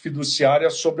responsabilidade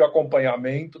fiduciária sobre o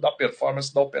acompanhamento da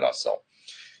performance da operação.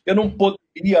 Eu não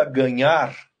poderia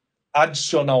ganhar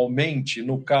adicionalmente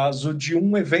no caso de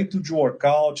um evento de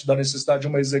workout, da necessidade de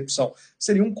uma execução.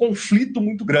 Seria um conflito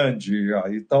muito grande.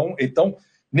 Então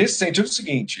nesse sentido, é o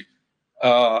seguinte: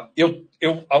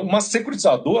 uma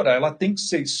securizadora ela tem que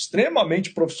ser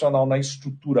extremamente profissional na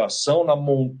estruturação, na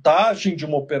montagem de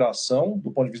uma operação,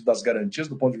 do ponto de vista das garantias,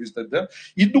 do ponto de vista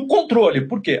e do controle.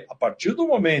 Por quê? A partir do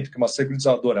momento que uma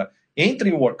securizadora entra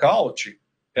em workout,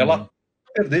 ela vai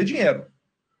perder dinheiro.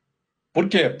 Por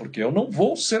quê? Porque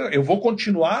eu vou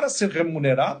continuar a ser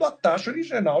remunerado a taxa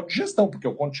original de gestão, porque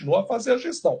eu continuo a fazer a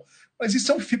gestão. Mas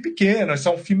isso é um FII pequeno, isso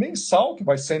é um FII mensal que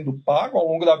vai sendo pago ao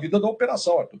longo da vida da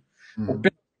operação, Arthur.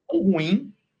 Operação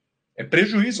ruim é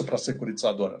prejuízo para a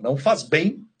securitizadora, não faz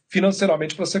bem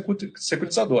financeiramente para a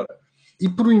securitizadora. E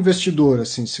para o investidor,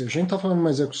 assim, se a gente está falando de uma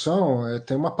execução,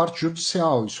 tem uma parte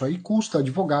judicial, isso aí custa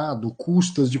advogado,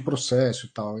 custas de processo e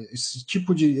tal.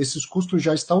 Esses custos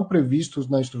já estão previstos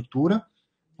na estrutura,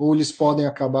 ou eles podem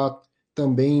acabar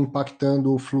também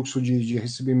impactando o fluxo de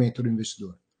recebimento do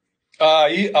investidor?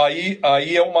 Aí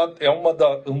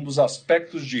um dos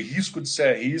aspectos de risco de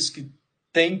CRIs que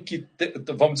tem que,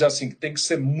 vamos dizer assim, que tem que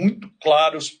ser muito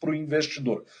claros para o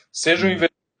investidor. Seja o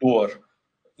investidor investidor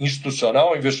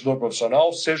institucional, investidor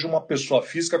profissional, seja uma pessoa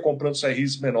física comprando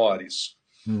CRIs menores.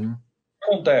 Uhum. O que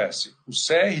acontece? Os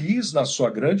CRIs, na sua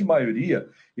grande maioria,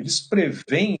 eles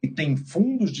prevêem e têm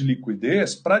fundos de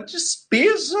liquidez para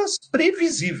despesas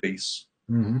previsíveis.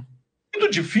 Uhum.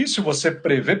 Muito difícil você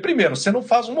prever. Primeiro, você não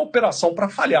faz uma operação para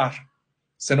falhar.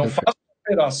 Você não faz uma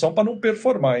operação para não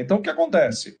performar. Então, o que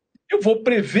acontece? Eu vou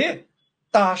prever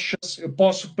taxas, eu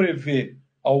posso prever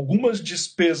algumas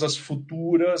despesas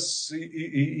futuras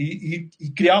e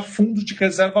criar fundos de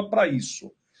reserva para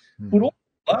isso. Por outro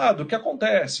lado, o que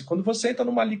acontece? Quando você entra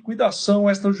numa liquidação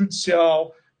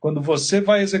extrajudicial, quando você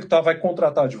vai executar, vai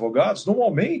contratar advogados,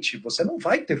 normalmente você não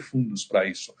vai ter fundos para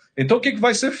isso. Então, o que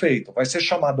vai ser feito? Vai ser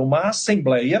chamada uma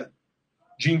assembleia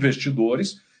de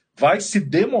investidores, vai se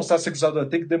demonstrar, a securizadora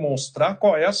tem que demonstrar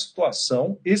qual é a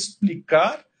situação,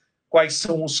 explicar quais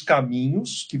são os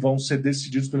caminhos que vão ser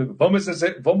decididos pelo...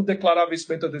 Vamos declarar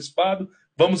vencimento antecipado,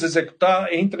 vamos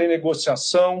executar, entra em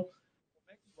negociação. Como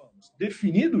é que vamos?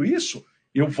 Definido isso,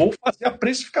 eu vou fazer a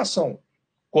precificação,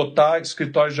 cotar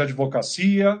escritórios de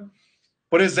advocacia.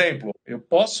 Por exemplo, eu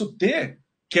posso ter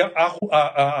que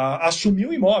assumir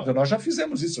um imóvel. Nós já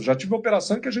fizemos isso. Eu já tive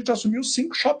operação em que a gente assumiu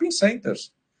 5 shopping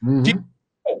centers. Uhum.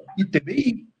 E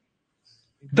TBI.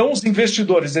 Então, os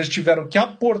investidores eles tiveram que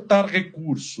aportar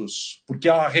recursos, porque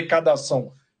a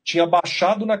arrecadação tinha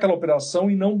baixado naquela operação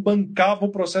e não bancava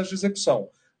o processo de execução.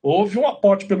 Houve um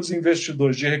aporte pelos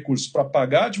investidores de recursos para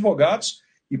pagar advogados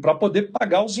e para poder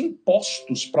pagar os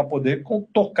impostos para poder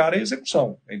tocar a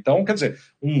execução. Então, quer dizer,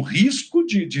 um risco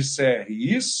de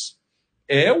CRIs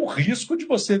é o risco de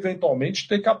você eventualmente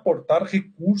ter que aportar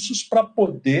recursos para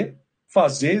poder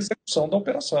fazer a execução da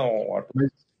operação,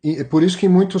 Arthur. E por isso que em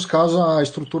muitos casos a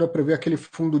estrutura prevê aquele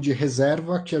fundo de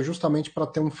reserva que é justamente para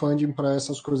ter um funding para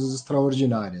essas coisas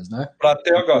extraordinárias, né? Para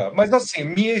ter agora. Mas assim,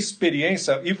 minha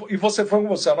experiência, e você foi com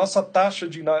você, a nossa taxa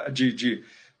de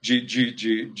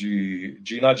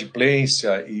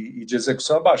inadimplência e de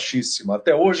execução é baixíssima.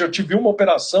 Até hoje eu tive uma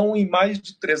operação em mais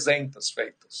de 300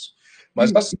 feitas.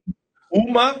 Mas assim,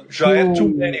 uma já é too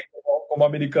many, como o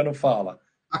americano fala.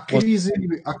 A crise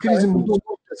mudou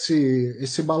muito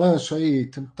esse balanço aí?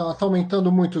 Está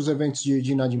aumentando muito os eventos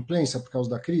de inadimplência por causa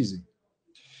da crise?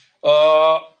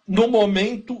 No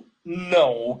momento,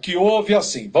 não. O que houve,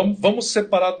 assim, vamos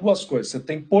separar duas coisas. Você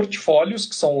tem portfólios,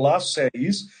 que são lá os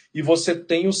CRIs, e você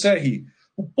tem o CRI.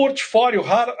 O portfólio,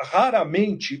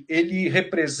 raramente, ele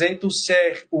representa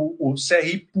o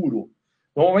CRI puro.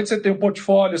 Normalmente você tem um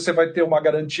portfólio, você vai ter uma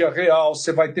garantia real,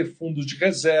 você vai ter fundos de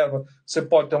reserva, você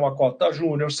pode ter uma cota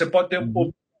júnior, você pode ter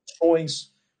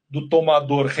opções do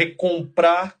tomador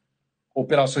recomprar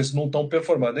operações que não estão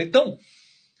performando. Então,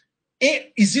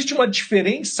 existe uma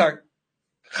diferença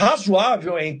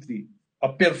razoável entre a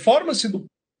performance do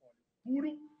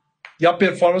puro e a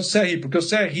performance do CRI, porque o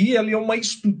CRI ele é uma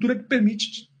estrutura que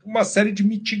permite uma série de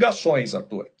mitigações,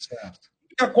 Arthur. Certo.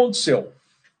 O que aconteceu?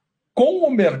 Com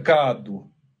o mercado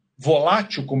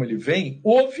volátil como ele vem,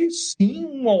 houve sim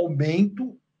um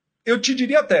aumento, eu te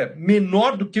diria até,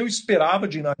 menor do que eu esperava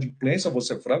de inadimplência, vou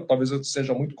ser franco, talvez eu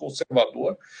seja muito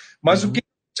conservador, mas o que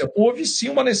houve sim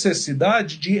uma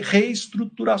necessidade de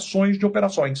reestruturações de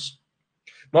operações.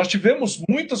 Nós tivemos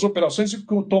muitas operações em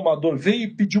que o tomador veio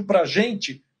e pediu para a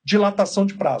gente dilatação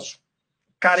de prazo,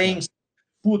 carência.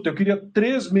 Puta, eu queria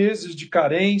 3 meses de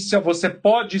carência, você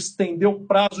pode estender o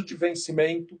prazo de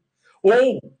vencimento,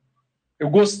 ou eu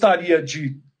gostaria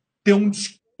de ter um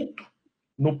desconto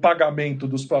no pagamento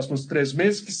dos próximos 3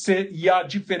 meses, que seria a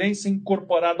diferença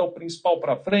incorporada ao principal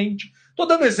para frente. Estou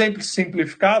dando exemplos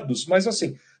simplificados, mas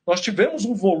assim, nós tivemos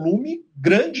um volume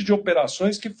grande de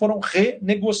operações que foram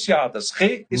renegociadas,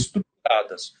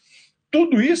 reestruturadas.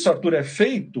 Tudo isso, Arthur, é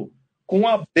feito com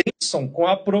a bênção, com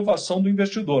a aprovação do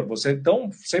investidor.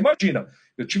 Então, você imagina,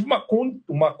 eu tive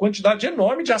uma quantidade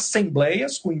enorme de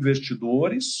assembleias com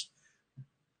investidores.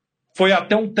 Foi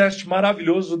até um teste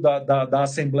maravilhoso da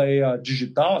Assembleia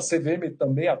Digital, a CVM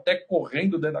também, até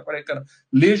correndo dentro da quarentena,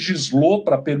 legislou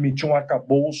para permitir um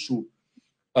arcabouço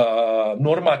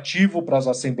normativo para as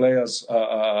assembleias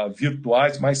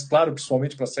virtuais, mais claro,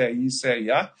 principalmente para CRI e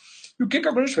CRA. E o que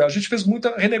a gente fez? A gente fez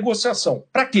muita renegociação.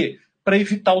 Para quê? Para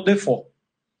evitar o default.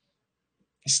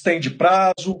 Estende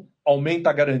prazo, aumenta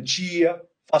a garantia,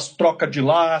 faz troca de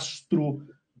lastro,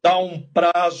 dá um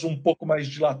prazo um pouco mais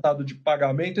dilatado de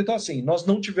pagamento. Então, assim, nós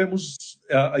não tivemos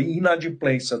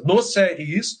inadimplência nos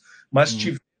CRIs, mas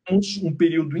tivemos um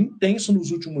período intenso nos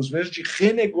últimos meses de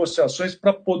renegociações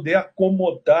para poder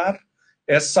acomodar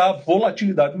essa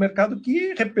volatilidade do mercado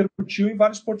que repercutiu em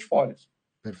vários portfólios.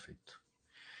 Perfeito.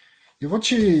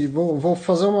 Vou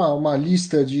fazer uma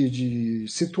lista de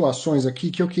situações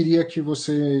aqui que eu queria que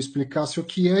você explicasse o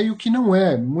que é e o que não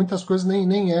é. Muitas coisas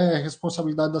nem é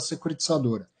responsabilidade da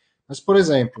securitizadora. Mas, por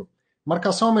exemplo,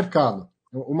 marcação ao mercado.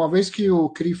 Uma vez que o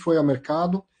CRI foi ao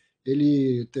mercado,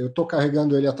 eu estou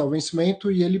carregando ele até o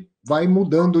vencimento e ele vai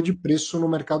mudando de preço no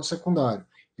mercado secundário.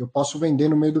 Eu posso vender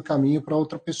no meio do caminho para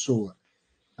outra pessoa.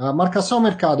 A marcação ao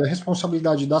mercado é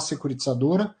responsabilidade da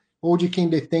securitizadora ou de quem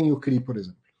detém o CRI, por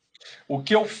exemplo? O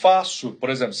que eu faço, por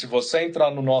exemplo, se você entrar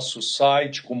no nosso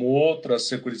site, como outras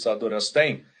securitizadoras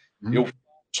têm, eu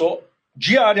faço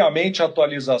diariamente a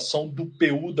atualização do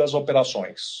PU das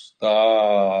operações.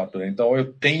 Tá? Então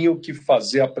eu tenho que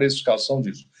fazer a precificação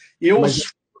disso. Eu Mas é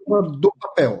a curva do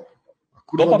papel. A do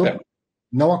curva do papel.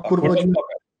 não a A curva curva de do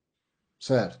papel.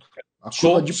 certo. A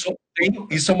curva de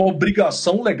Isso é uma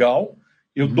obrigação legal.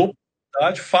 Eu Uhum. dou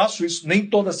prioridade, faço isso. Nem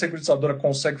toda seguradora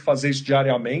consegue fazer isso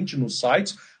diariamente nos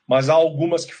sites, mas há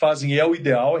algumas que fazem e é o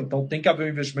ideal. Então tem que haver um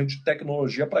investimento de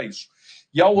tecnologia para isso.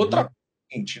 E a outra Uhum. coisa,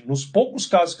 é seguinte, nos poucos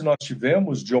casos que nós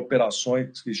tivemos de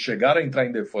operações que chegaram a entrar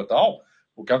em default,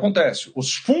 o que acontece?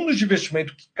 Os fundos de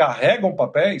investimento que carregam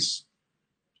papéis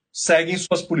seguem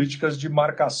suas políticas de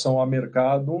marcação a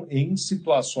mercado em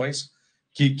situações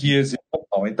que existem.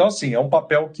 Então, assim, é um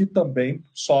papel que também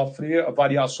sofre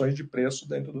variações de preço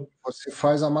dentro do. Você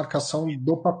faz a marcação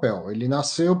do papel. Ele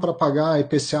nasceu para pagar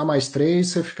IPCA mais 3,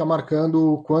 você fica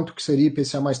marcando o quanto que seria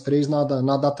IPCA mais 3 na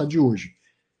data de hoje.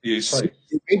 Isso Se aí.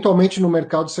 eventualmente no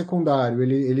mercado secundário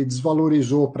ele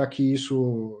desvalorizou para que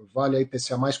isso valha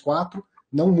IPCA mais 4,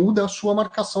 não muda a sua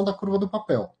marcação da curva do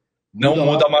papel. Não Muda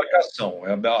lá. muda a marcação.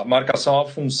 A marcação é a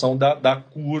função da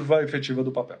curva efetiva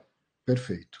do papel.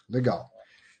 Perfeito. Legal.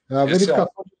 A Esse é um.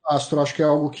 verificação de lastro, acho que é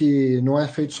algo que não é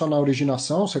feito só na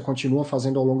originação, você continua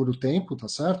fazendo ao longo do tempo, tá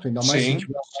certo? Ainda mais se Sim,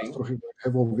 tiver um sim. lastro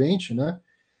revolvente, né? A-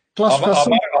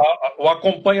 Classificação. o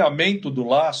acompanhamento do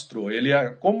lastro, ele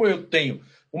é como eu tenho.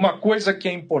 Uma coisa que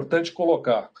é importante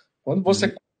colocar: quando você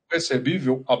Uhum, compra um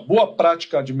recebível, a boa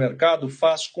prática de mercado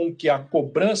faz com que a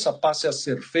cobrança passe a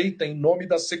ser feita em nome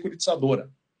da securitizadora.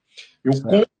 Eu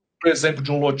compro, certo. por exemplo,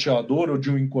 de um loteador ou de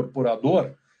um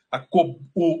incorporador,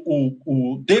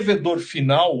 o devedor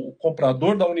final, o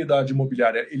comprador da unidade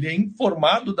imobiliária, ele é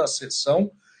informado da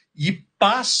cessão e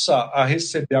passa a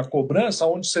receber a cobrança,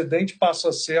 onde o cedente passa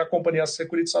a ser a companhia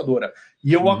securitizadora.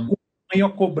 E eu Uhum, acompanho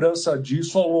a cobrança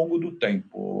disso ao longo do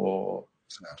tempo.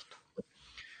 certo.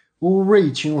 O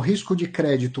rating, o risco de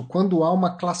crédito, quando há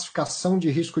uma classificação de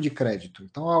risco de crédito.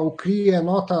 Então, o CRI é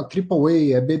nota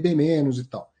AAA, é BB- e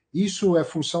tal. Isso é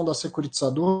função da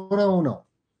securitizadora ou não?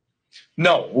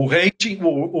 Não, o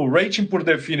rating, por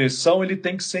definição, ele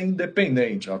tem que ser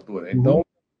independente, Arthur. Então, Uhum, o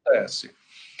que acontece?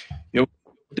 Eu,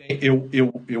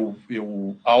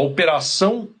 a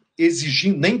operação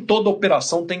exigindo, nem toda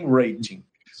operação tem rating,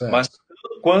 mas certo.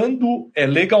 quando é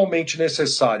legalmente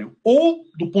necessário ou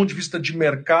do ponto de vista de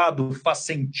mercado faz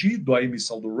sentido a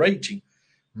emissão do rating,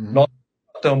 nós Uhum,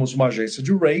 contratamos uma agência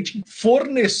de rating,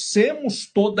 fornecemos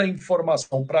toda a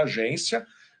informação para a agência.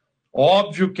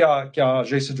 Óbvio que a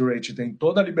agência de rating tem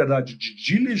toda a liberdade de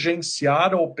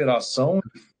diligenciar a operação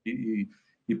e,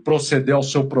 e proceder ao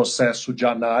seu processo de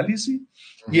análise,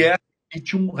 e uhum.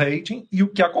 emite um rating. E o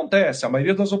que acontece? A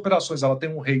maioria das operações ela tem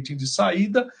um rating de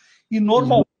saída e E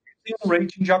normalmente tem um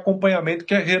rating de acompanhamento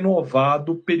que é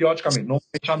renovado periodicamente,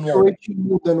 normalmente o anualmente. rating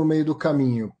muda no meio do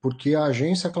caminho, porque a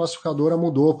agência classificadora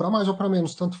mudou, para mais ou para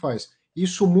menos, tanto faz.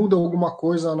 Isso muda alguma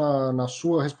coisa na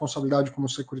sua responsabilidade como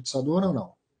securitizadora ou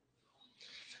não?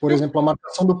 Por Eu, exemplo, a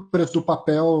marcação do preço do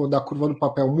papel, da curva do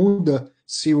papel, muda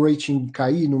se o rating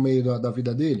cair no meio da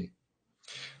vida dele?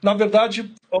 na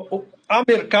verdade, há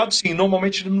mercado, sim,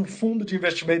 normalmente no fundo de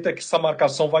investimento é que essa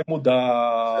marcação vai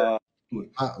mudar.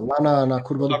 Ah, lá na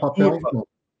curva do A papel, curva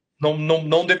não.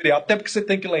 não deveria. Até porque você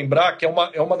tem que lembrar que é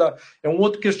um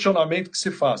outro questionamento que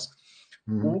se faz.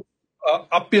 Uhum, O,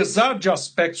 apesar de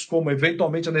aspectos como,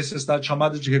 eventualmente, a necessidade de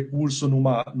chamada de recurso num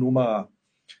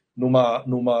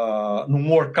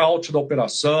workout da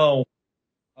operação,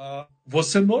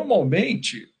 você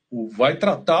normalmente vai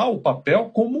tratar o papel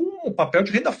como um papel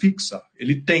de renda fixa.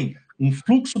 Ele tem um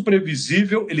fluxo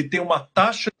previsível, ele tem uma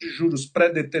taxa de juros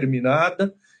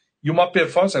pré-determinada e uma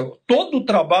performance. Todo o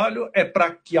trabalho é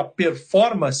para que a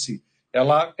performance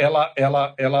ela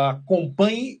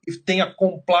acompanhe e tenha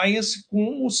compliance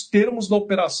com os termos da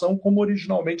operação como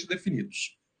originalmente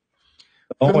definidos.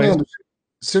 Então, Fernando,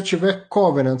 se eu tiver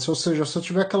covenants, ou seja, se eu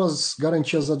tiver aquelas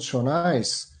garantias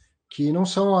adicionais que não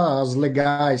são as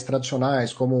legais,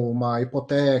 tradicionais, como uma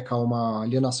hipoteca, uma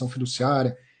alienação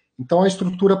fiduciária, então a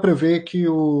estrutura prevê que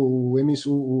o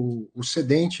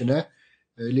cedente, né,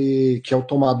 que é o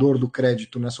tomador do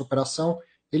crédito nessa operação,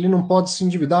 ele não pode se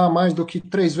endividar mais do que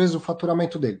 3 vezes o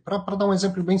faturamento dele. Para dar um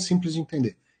exemplo bem simples de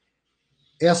entender.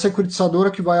 É a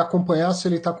securitizadora que vai acompanhar se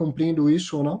ele está cumprindo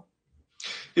isso ou não?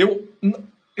 Eu,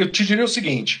 eu te diria o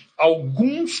seguinte: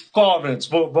 alguns covenants,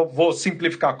 vou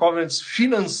simplificar, covenants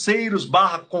financeiros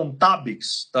barra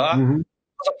contábeis, tá? Uhum.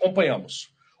 Nós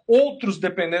acompanhamos. Outros,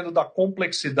 dependendo da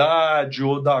complexidade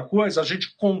ou da coisa, a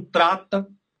gente contrata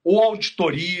ou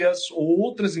auditorias ou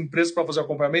outras empresas para fazer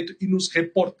acompanhamento e nos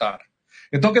reportar.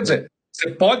 Então, quer dizer, você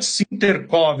pode sim ter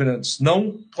covenants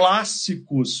não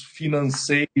clássicos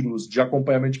financeiros de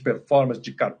acompanhamento de performance,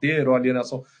 de carteira ou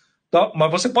alienação, tá? Mas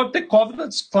você pode ter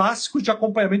covenants clássicos de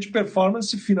acompanhamento de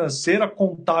performance financeira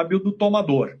contábil do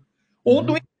tomador. Ou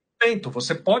do empreendimento.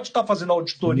 Você pode estar fazendo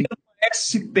auditoria no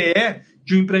SPE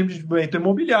de um empreendimento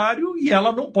imobiliário e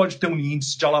ela não pode ter um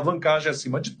índice de alavancagem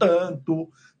acima de tanto,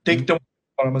 tem que ter uma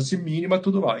performance mínima,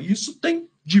 tudo lá. Isso tem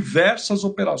diversas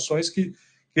operações que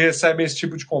recebem esse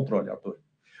tipo de controle, Arthur.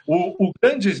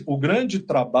 O grande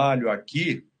trabalho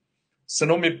aqui, você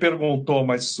não me perguntou,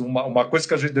 mas uma coisa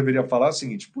que a gente deveria falar é a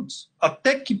seguinte: putz,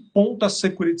 até que ponto a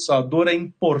securitizadora é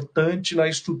importante na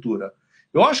estrutura?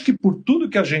 Eu acho que por tudo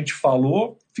que a gente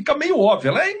falou, fica meio óbvio,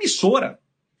 ela é emissora.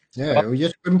 Eu ia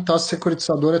te perguntar se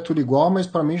securitizador é tudo igual, mas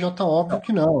para mim já está óbvio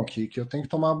que não, que eu tenho que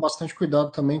tomar bastante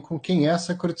cuidado também com quem é a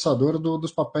securitizadora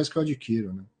dos papéis que eu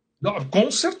adquiro, né? Não,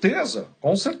 com certeza,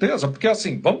 porque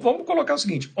assim, vamos colocar o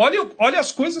seguinte: olha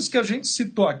as coisas que a gente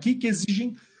citou aqui que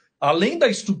exigem, além da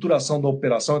estruturação da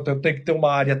operação, então eu tenho que ter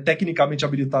uma área tecnicamente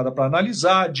habilitada para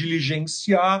analisar,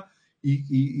 diligenciar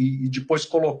e depois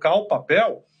colocar o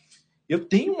papel. Eu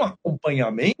tenho um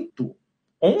acompanhamento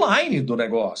online do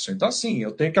negócio. Então, assim,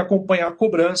 eu tenho que acompanhar a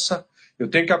cobrança, eu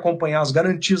tenho que acompanhar as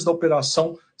garantias da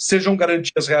operação, sejam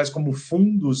garantias reais como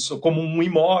fundos, como um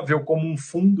imóvel, como um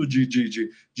fundo de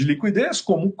liquidez,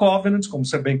 como covenants, como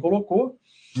você bem colocou.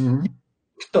 Uhum.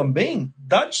 E também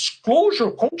dá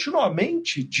disclosure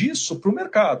continuamente disso para o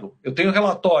mercado. Eu tenho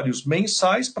relatórios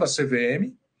mensais para a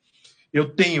CVM, eu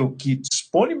tenho que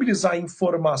disponibilizar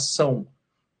informação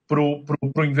para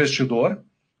o investidor.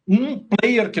 Um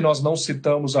player que nós não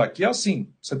citamos aqui é assim: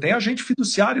 você tem agente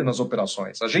fiduciário nas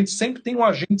operações. A gente sempre tem um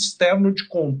agente externo de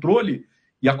controle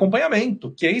e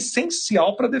acompanhamento, que é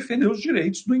essencial para defender os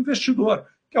direitos do investidor,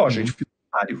 que é o agente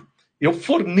fiduciário. Eu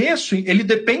forneço, ele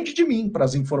depende de mim para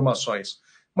as informações,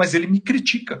 mas ele me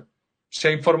critica se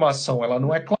a informação ela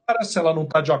não é clara, se ela não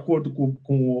está de acordo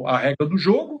com a regra do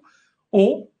jogo,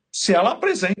 ou se ela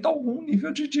apresenta algum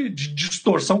nível de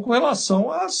distorção com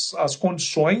relação às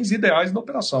condições ideais da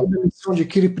operação. Toda emissão de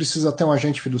CRI precisa ter um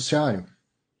agente fiduciário?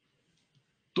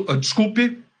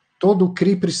 Desculpe? Todo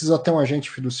CRI precisa ter um agente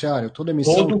fiduciário? Toda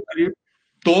emissão...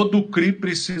 Todo CRI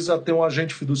precisa ter um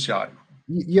agente fiduciário.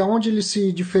 E aonde ele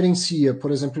se diferencia?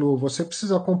 Por exemplo, você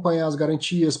precisa acompanhar as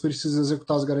garantias, precisa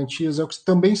executar as garantias, é o que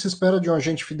também se espera de um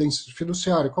agente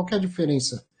fiduciário. Qual que é a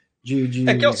diferença de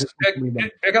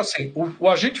que assim, o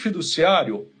agente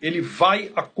fiduciário ele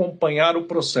vai acompanhar o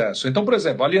processo. Então, por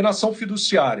exemplo, alienação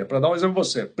fiduciária, para dar um exemplo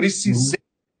você, precisei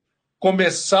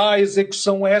começar a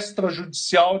execução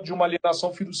extrajudicial de uma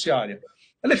alienação fiduciária.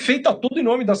 Ela é feita toda em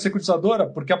nome da securitizadora,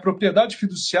 porque a propriedade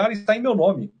fiduciária está em meu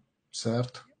nome.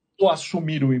 Certo. Vou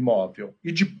assumir o imóvel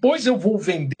e depois eu vou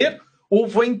vender ou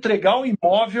vou entregar o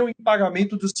imóvel em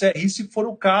pagamento do CRI, se for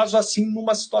o caso, assim,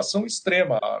 numa situação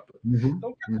extrema.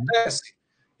 Então, o que acontece?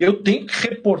 Eu tenho que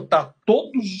reportar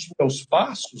todos os meus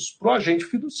passos para o agente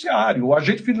fiduciário. O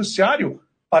agente fiduciário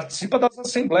participa das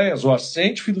assembleias. O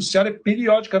agente fiduciário é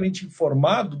periodicamente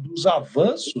informado dos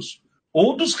avanços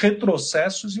ou dos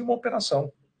retrocessos em uma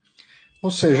operação.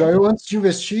 Ou seja, eu antes de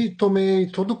investir tomei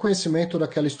todo o conhecimento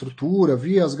daquela estrutura,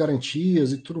 vi as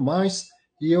garantias e tudo mais,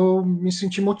 e eu me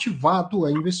senti motivado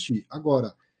a investir.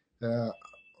 Agora,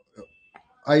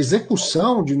 a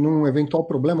execução de um eventual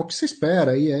problema, o que se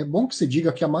espera, e é bom que se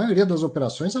diga que a maioria das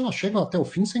operações elas chegam até o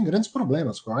fim sem grandes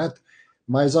problemas, correto?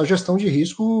 Mas a gestão de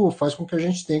risco faz com que a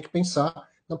gente tenha que pensar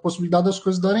na possibilidade das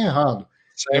coisas darem errado.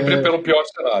 Sempre pelo pior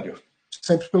cenário.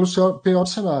 Sempre pelo pior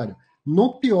cenário.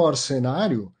 No pior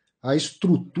cenário, a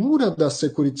estrutura da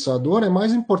securitizadora é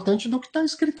mais importante do que está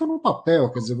escrito no papel.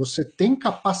 Quer dizer, você tem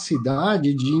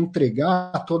capacidade de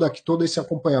entregar todo esse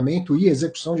acompanhamento e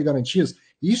execução de garantias.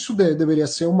 Isso deveria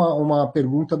ser uma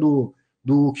pergunta do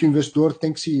que o investidor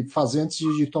tem que se fazer antes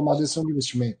de tomar a decisão de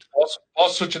investimento.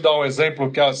 Posso te dar um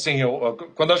exemplo que assim,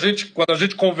 quando a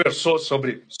gente conversou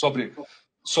sobre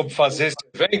fazer esse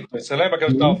evento, você lembra que a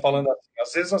gente estava falando assim,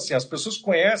 às vezes assim, as pessoas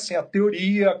conhecem a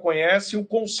teoria, conhecem o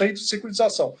conceito de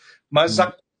securitização, mas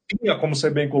a cozinha, como você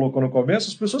bem colocou no começo,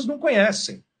 as pessoas não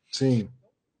conhecem. Sim.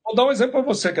 Vou dar um exemplo para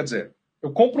você, quer dizer,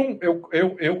 Eu compro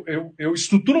eu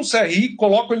estruturo um CRI e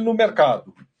coloco ele no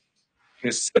mercado.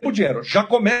 Recebo o dinheiro. Já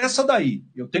começa daí.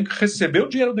 Eu tenho que receber o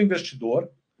dinheiro do investidor.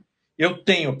 Eu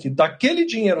tenho que, daquele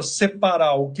dinheiro,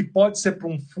 separar o que pode ser para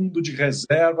um fundo de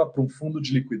reserva, para um fundo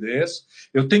de liquidez.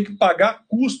 Eu tenho que pagar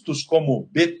custos como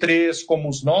B3, como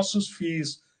os nossos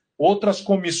FIIs, outras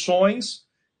comissões.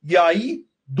 E aí,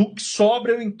 do que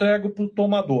sobra, eu entrego para o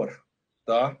tomador.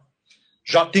 Tá?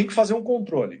 Já tenho que fazer um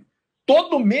controle.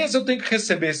 Todo mês eu tenho que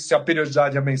receber, se a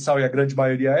periodicidade é mensal e a grande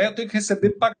maioria eu tenho que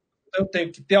receber pagamento. Eu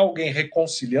tenho que ter alguém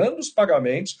reconciliando os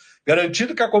pagamentos,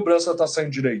 garantindo que a cobrança está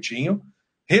saindo direitinho.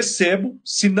 Recebo,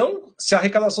 se a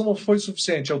arrecadação não foi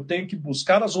suficiente, eu tenho que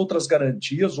buscar as outras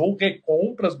garantias ou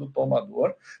recompras do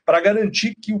tomador para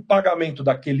garantir que o pagamento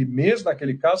daquele mês,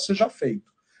 naquele caso, seja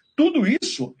feito. Tudo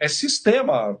isso é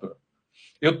sistema, Arthur.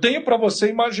 Eu tenho para você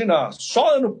imaginar,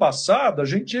 só ano passado a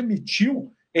gente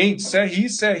emitiu em CRI,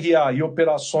 CRA e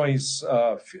operações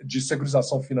de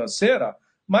securização financeira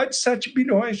mais de 7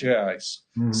 bilhões de reais.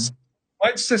 Uhum.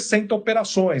 Mais de 60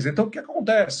 operações. Então, o que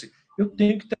acontece? Eu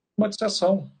tenho que ter uma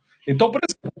disseção. Então, por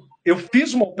exemplo, eu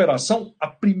fiz uma operação, a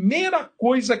primeira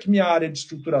coisa que minha área de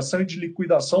estruturação e de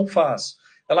liquidação faz,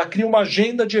 ela cria uma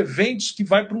agenda de eventos que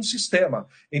vai para um sistema.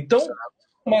 Então,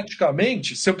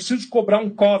 automaticamente, se eu preciso cobrar um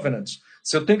covenant,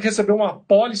 se eu tenho que receber uma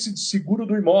apólice de seguro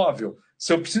do imóvel,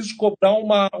 se eu preciso cobrar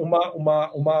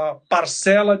uma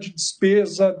parcela de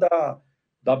despesa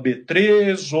da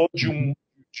B3 ou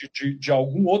de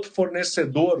algum outro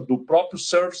fornecedor, do próprio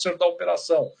servicer da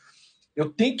operação, eu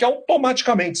tenho que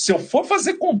automaticamente, se eu for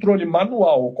fazer controle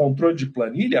manual ou controle de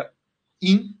planilha,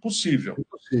 impossível.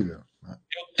 Impossível.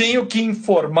 Eu tenho que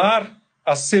informar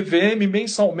a CVM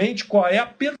mensalmente qual é a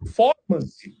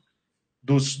performance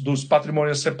dos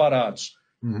patrimônios separados.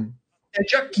 Uhum. É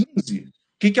dia 15. O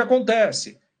que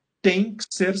acontece? Tem que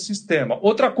ser sistema.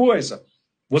 Outra coisa,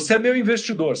 você é meu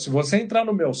investidor. Se você entrar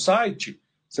no meu site,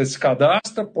 você se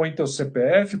cadastra, põe teu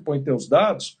CPF, põe teus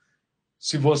dados.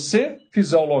 Se você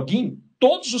fizer o login,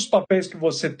 todos os papéis que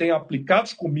você tem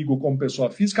aplicados comigo como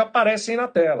pessoa física aparecem na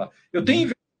tela. Eu tenho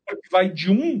investidor que vai de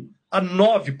 1 a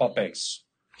 9 papéis.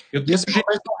 Eu E tenho esses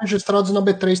papéis estão registrados na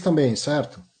B3 também,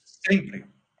 certo? sempre.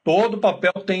 Todo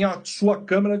papel tem a sua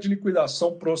câmara de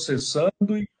liquidação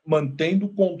processando e mantendo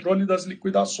o controle das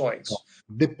liquidações.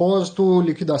 Depósito,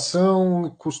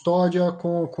 liquidação, custódia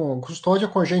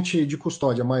com agente de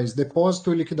custódia, mas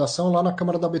depósito e liquidação lá na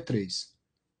Câmara da B3.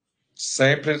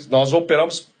 Sempre nós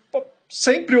operamos.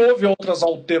 Sempre houve outras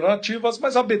alternativas,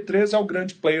 mas a B3 é o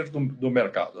grande player do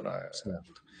mercado, né?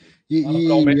 Certo. E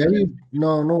aí,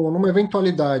 numa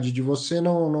eventualidade de você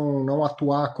não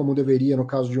atuar como deveria no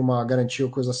caso de uma garantia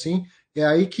ou coisa assim, é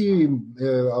aí que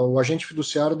o agente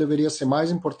fiduciário deveria ser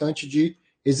mais importante de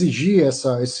exigir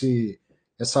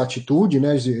essa atitude,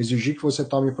 né? Exigir que você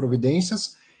tome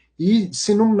providências. E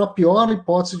se não, na pior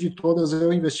hipótese de todas,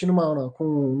 eu investi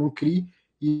num CRI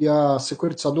e a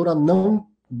securitizadora não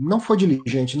foi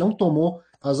diligente, não tomou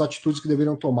as atitudes que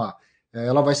deveriam tomar.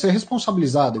 Ela vai ser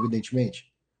responsabilizada, evidentemente.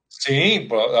 Sim,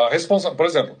 por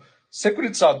exemplo,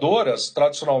 securitizadoras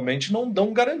tradicionalmente não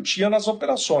dão garantia nas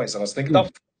operações, elas têm que dar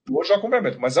hoje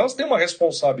acompanhamento, mas elas têm uma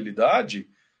responsabilidade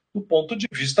do ponto de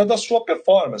vista da sua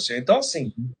performance. Então,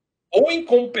 assim, ou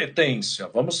incompetência,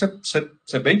 vamos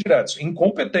ser bem diretos,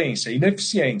 incompetência,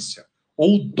 ineficiência,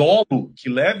 ou dolo que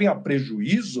levem a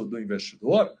prejuízo do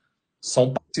investidor,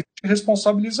 são passíveis de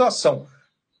responsabilização.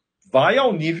 Vai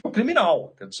ao nível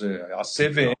criminal, quer dizer, a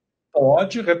CVM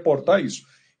pode reportar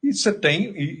isso. Você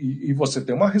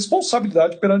tem uma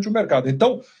responsabilidade perante o mercado.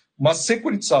 Então, uma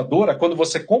securitizadora, quando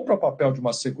você compra o papel de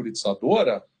uma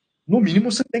securitizadora, no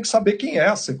mínimo você tem que saber quem é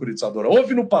a securitizadora.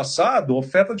 Houve no passado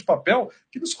oferta de papel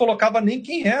que não se colocava nem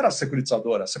quem era a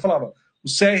securitizadora. Você falava,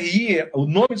 o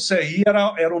nome do CRI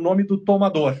era o nome do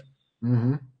tomador.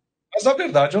 Uhum. Mas a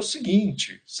verdade é o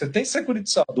seguinte: você tem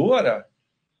securitizadora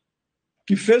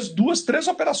que fez 2, 3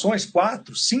 operações,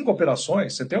 4, 5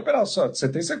 operações. Você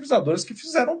tem securitizadoras que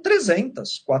fizeram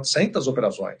 300, 400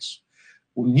 operações.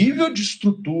 O nível de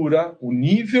estrutura, o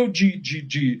nível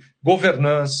de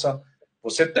governança,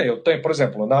 eu tenho, por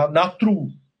exemplo, na TRU,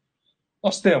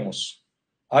 nós temos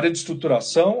área de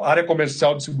estruturação, área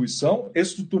comercial de distribuição,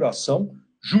 estruturação,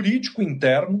 jurídico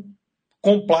interno,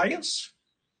 compliance,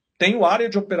 tenho área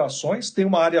de operações, tenho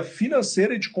uma área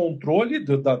financeira e de controle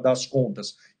das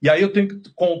contas. E aí eu tenho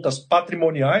contas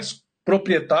patrimoniais,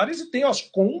 proprietárias, e tenho as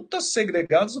contas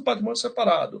segregadas do patrimônio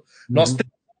separado. Nós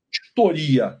temos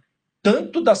auditoria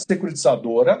tanto da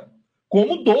securitizadora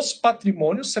como dos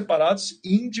patrimônios separados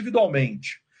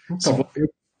individualmente. Então,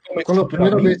 quando a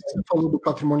primeira vez que você falou do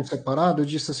patrimônio separado, eu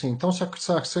disse assim, então se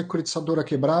a securitizadora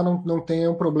quebrar, não tem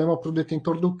um problema para o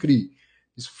detentor do CRI.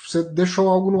 Você deixou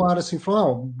algo no ar assim,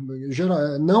 falou,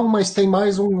 não, mas tem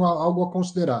mais algo a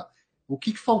considerar. O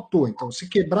que faltou, então? Se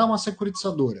quebrar uma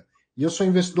securitizadora e eu sou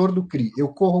investidor do CRI, eu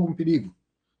corro um perigo?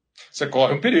 Você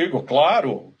corre um perigo,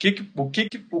 claro.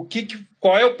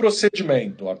 Qual é o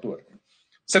procedimento, Arthur?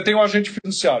 Você tem um agente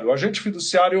fiduciário. O agente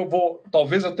fiduciário,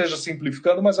 talvez eu esteja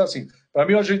simplificando, mas assim, para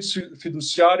mim o agente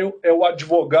fiduciário é o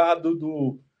advogado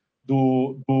do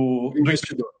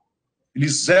Investidor. ele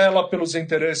zela pelos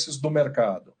interesses do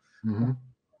mercado. Uhum.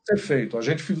 Ser feito. O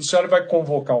agente fiduciário vai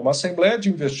convocar uma assembleia de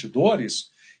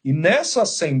investidores e nessa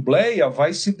assembleia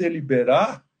vai se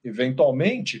deliberar,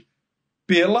 eventualmente,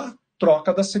 pela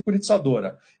troca da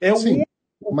securitizadora. É o Sim, único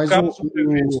mas caso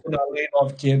previsto na Lei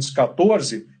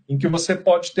 9514 em que você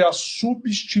pode ter a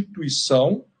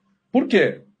substituição. Por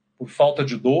quê? Por falta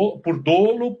de por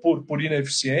dolo, por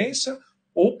ineficiência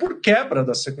ou por quebra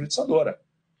da securitizadora.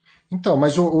 então,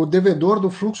 mas o devedor do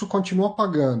fluxo continua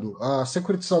pagando. A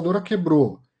securitizadora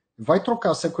quebrou. Vai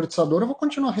trocar a securitizadora, eu vou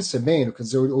continuar recebendo. Quer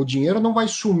dizer, o dinheiro não vai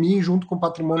sumir junto com o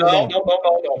patrimônio da Não, empresa.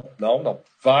 não.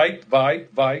 Vai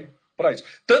para isso.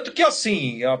 Tanto que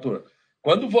assim, Arthur,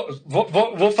 quando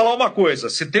vou falar uma coisa.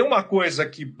 Se tem uma coisa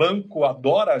que banco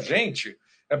adora a gente,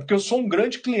 é porque eu sou um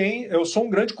grande cliente, eu sou um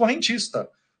grande correntista.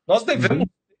 Nós devemos Uhum.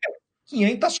 ter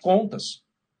 500 contas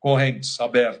correntes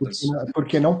abertas.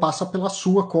 Porque não passa pela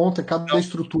sua conta, cada Então,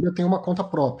 estrutura tem uma conta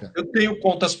própria. eu tenho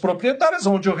contas proprietárias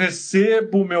onde eu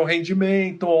recebo o meu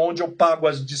rendimento, onde eu pago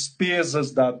as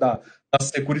despesas da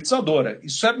securitizadora.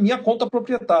 Isso é minha conta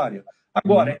proprietária. Uhum.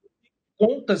 Agora,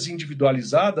 contas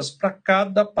individualizadas para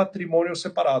cada patrimônio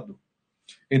separado.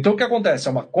 Então, o que acontece?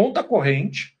 É uma conta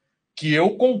corrente que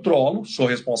eu controlo, sou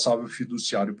responsável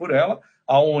fiduciário por ela,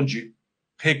 aonde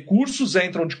recursos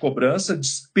entram de cobrança,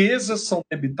 despesas são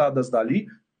debitadas dali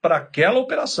para aquela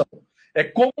operação. É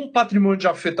como um patrimônio de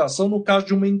afetação no caso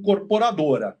de uma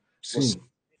incorporadora. Você Sim.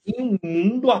 tem um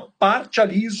mundo à parte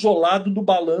ali isolado do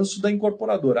balanço da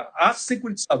incorporadora. A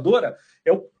securitizadora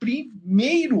é o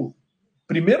primeiro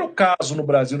caso no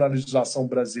Brasil, na legislação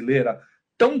brasileira,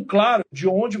 tão claro de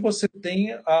onde você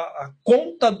tem a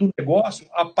conta do negócio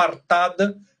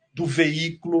apartada do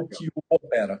veículo que o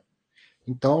opera.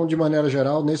 Então, de maneira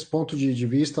geral, nesse ponto de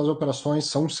vista, as operações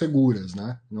são seguras,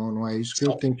 né? Não é isso que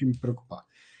eu tenho que me preocupar.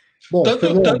 Bom, Tanto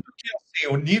Fernando, que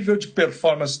assim, o nível de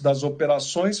performance das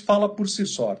operações fala por si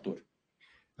só, Arthur.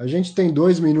 a gente tem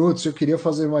 2 minutos. Eu queria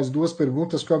fazer mais duas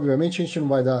perguntas, que obviamente a gente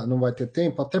não vai ter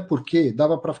tempo, até porque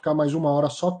dava para ficar mais uma hora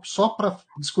só para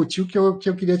discutir que eu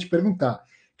queria te perguntar,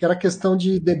 que era a questão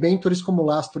de debêntures como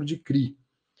lastro de CRI,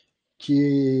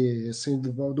 que, assim,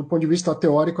 do ponto de vista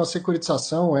teórico, a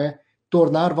securitização é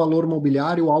tornar valor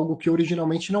mobiliário algo que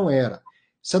originalmente não era.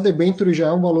 Se a debênture já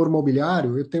é um valor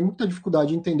mobiliário, eu tenho muita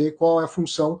dificuldade de entender qual é a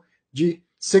função de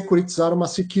securitizar uma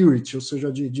security, ou seja,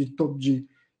 de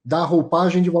dar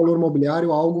roupagem de valor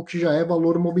mobiliário a algo que já é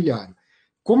valor mobiliário.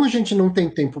 Como a gente não tem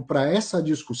tempo para essa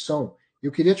discussão,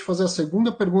 eu queria te fazer a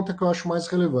segunda pergunta que eu acho mais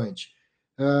relevante.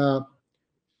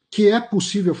 Que é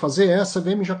possível fazer é, a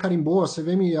CVM já carimbou, a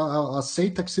CVM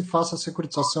aceita que se faça a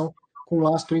securitização com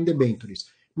lastro em debêntures.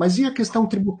 Mas e a questão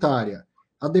tributária?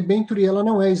 A debênture ela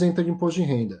não é isenta de imposto de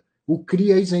renda. O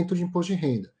CRI é isento de imposto de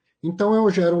renda. Então eu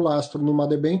gero o lastro numa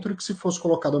debênture que, se fosse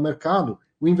colocado ao mercado,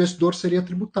 o investidor seria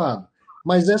tributado.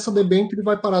 Mas essa debênture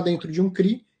vai parar dentro de um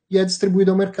CRI e é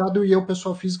distribuída ao mercado e eu,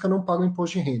 pessoa física, não pago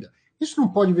imposto de renda. Isso não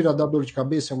pode vir a dar dor de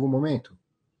cabeça em algum momento?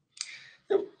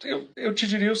 Eu te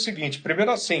diria o seguinte: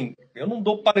 primeiro, assim, eu não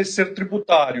dou parecer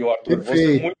tributário, Arthur, vou ser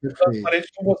Perfeito, muito perfeito. transparente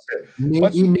com você. Nem,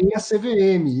 Mas e nem a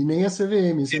CVM, e nem a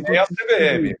CVM, isso é nem a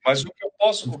importante. CVM. Mas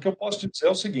o que eu posso te dizer é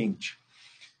o seguinte: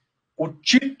 o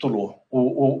título,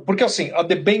 porque assim, a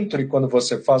debênture, quando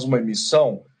você faz uma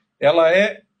emissão, ela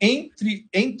é,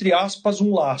 entre aspas,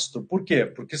 um lastro. Por quê?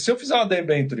 Porque se eu fizer uma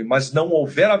debênture, mas não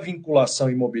houver a vinculação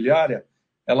imobiliária,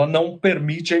 ela não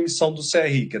permite a emissão do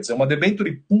CRI. Quer dizer, uma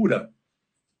debênture pura,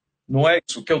 não é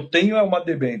isso. O que eu tenho é uma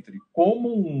debênture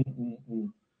como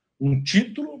um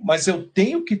título, mas eu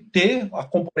tenho que ter a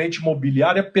componente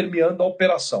imobiliária permeando a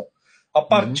operação. A Uhum.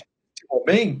 partir desse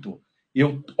momento,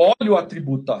 eu olho a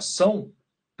tributação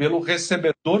pelo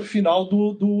recebedor final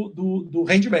do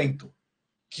rendimento,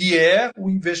 que é o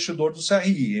investidor do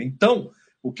CRI. Então,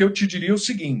 o que eu te diria é o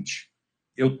seguinte: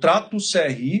 eu trato o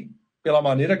CRI pela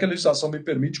maneira que a legislação me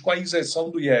permite, com a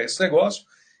isenção do IR, negócio,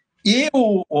 e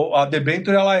a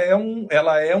debênture ela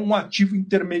é um ativo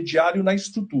intermediário na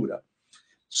estrutura.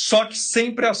 Só que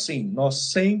sempre assim,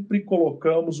 nós sempre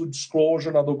colocamos o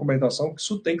disclosure na documentação, que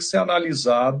isso tem que ser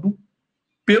analisado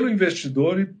pelo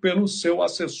investidor e pelo seu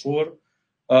assessor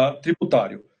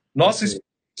tributário. Nossa Perfeito.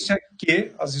 experiência é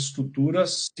que as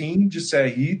estruturas, sim, de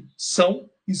CRI são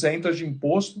isentas de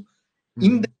imposto,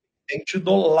 independente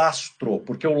do lastro,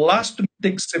 porque o lastro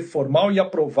tem que ser formal e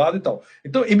aprovado e tal.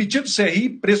 Então, emitido CRI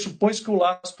pressupõe que o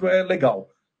lastro é legal.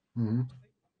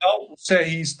 O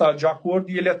CRI está de acordo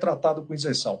e ele é tratado com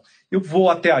isenção. Eu vou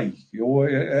até aí.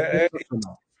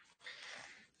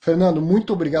 Fernando,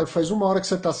 muito obrigado. Faz uma hora que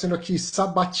você está sendo aqui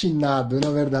sabatinado, na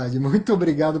verdade. Muito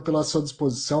obrigado pela sua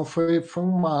disposição. Foi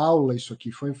uma aula isso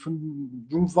aqui. Foi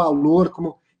de um valor,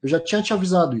 como eu já tinha te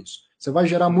avisado isso. Você vai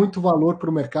gerar muito valor para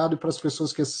o mercado e para as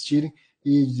pessoas que assistirem.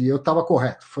 E eu estava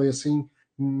correto. Foi assim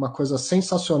uma coisa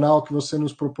sensacional que você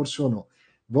nos proporcionou.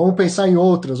 Vamos pensar em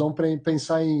outras, vamos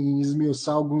pensar em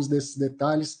esmiuçar alguns desses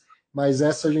detalhes, mas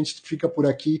essa a gente fica por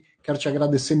aqui. Quero te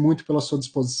agradecer muito pela sua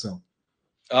disposição.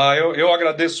 Eu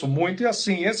agradeço muito. E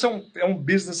assim, esse é um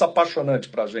business apaixonante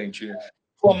para a gente.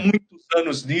 Estou há muitos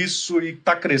anos nisso e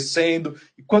está crescendo.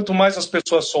 E quanto mais as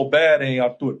pessoas souberem,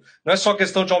 Arthur, não é só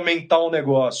questão de aumentar o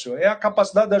negócio, é a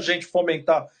capacidade da gente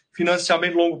fomentar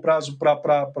financiamento a longo prazo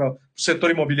para o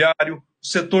setor imobiliário, o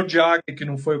setor de agro, que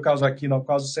não foi o caso aqui, no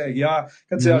caso do CRA.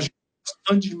 Quer dizer, a gente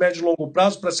bastante de médio e longo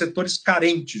prazo para setores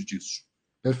carentes disso.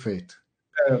 Perfeito.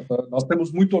 Nós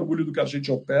temos muito orgulho do que a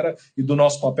gente opera e do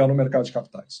nosso papel no mercado de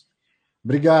capitais.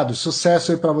 Obrigado.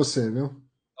 Sucesso aí para você, viu?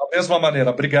 Da mesma maneira.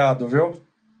 Obrigado, viu?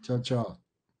 Tchau, tchau.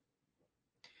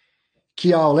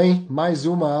 Que aula, hein? Mais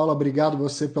uma aula. Obrigado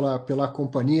você pela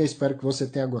companhia. Espero que você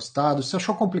tenha gostado. Se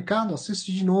achou complicado,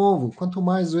 assiste de novo. Quanto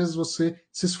mais vezes você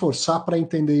se esforçar para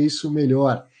entender isso,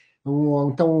 melhor.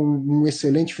 Então, um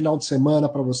excelente final de semana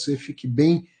para você. Fique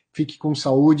bem, fique com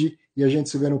saúde e a gente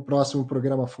se vê no próximo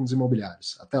programa Fundos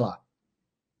Imobiliários. Até lá.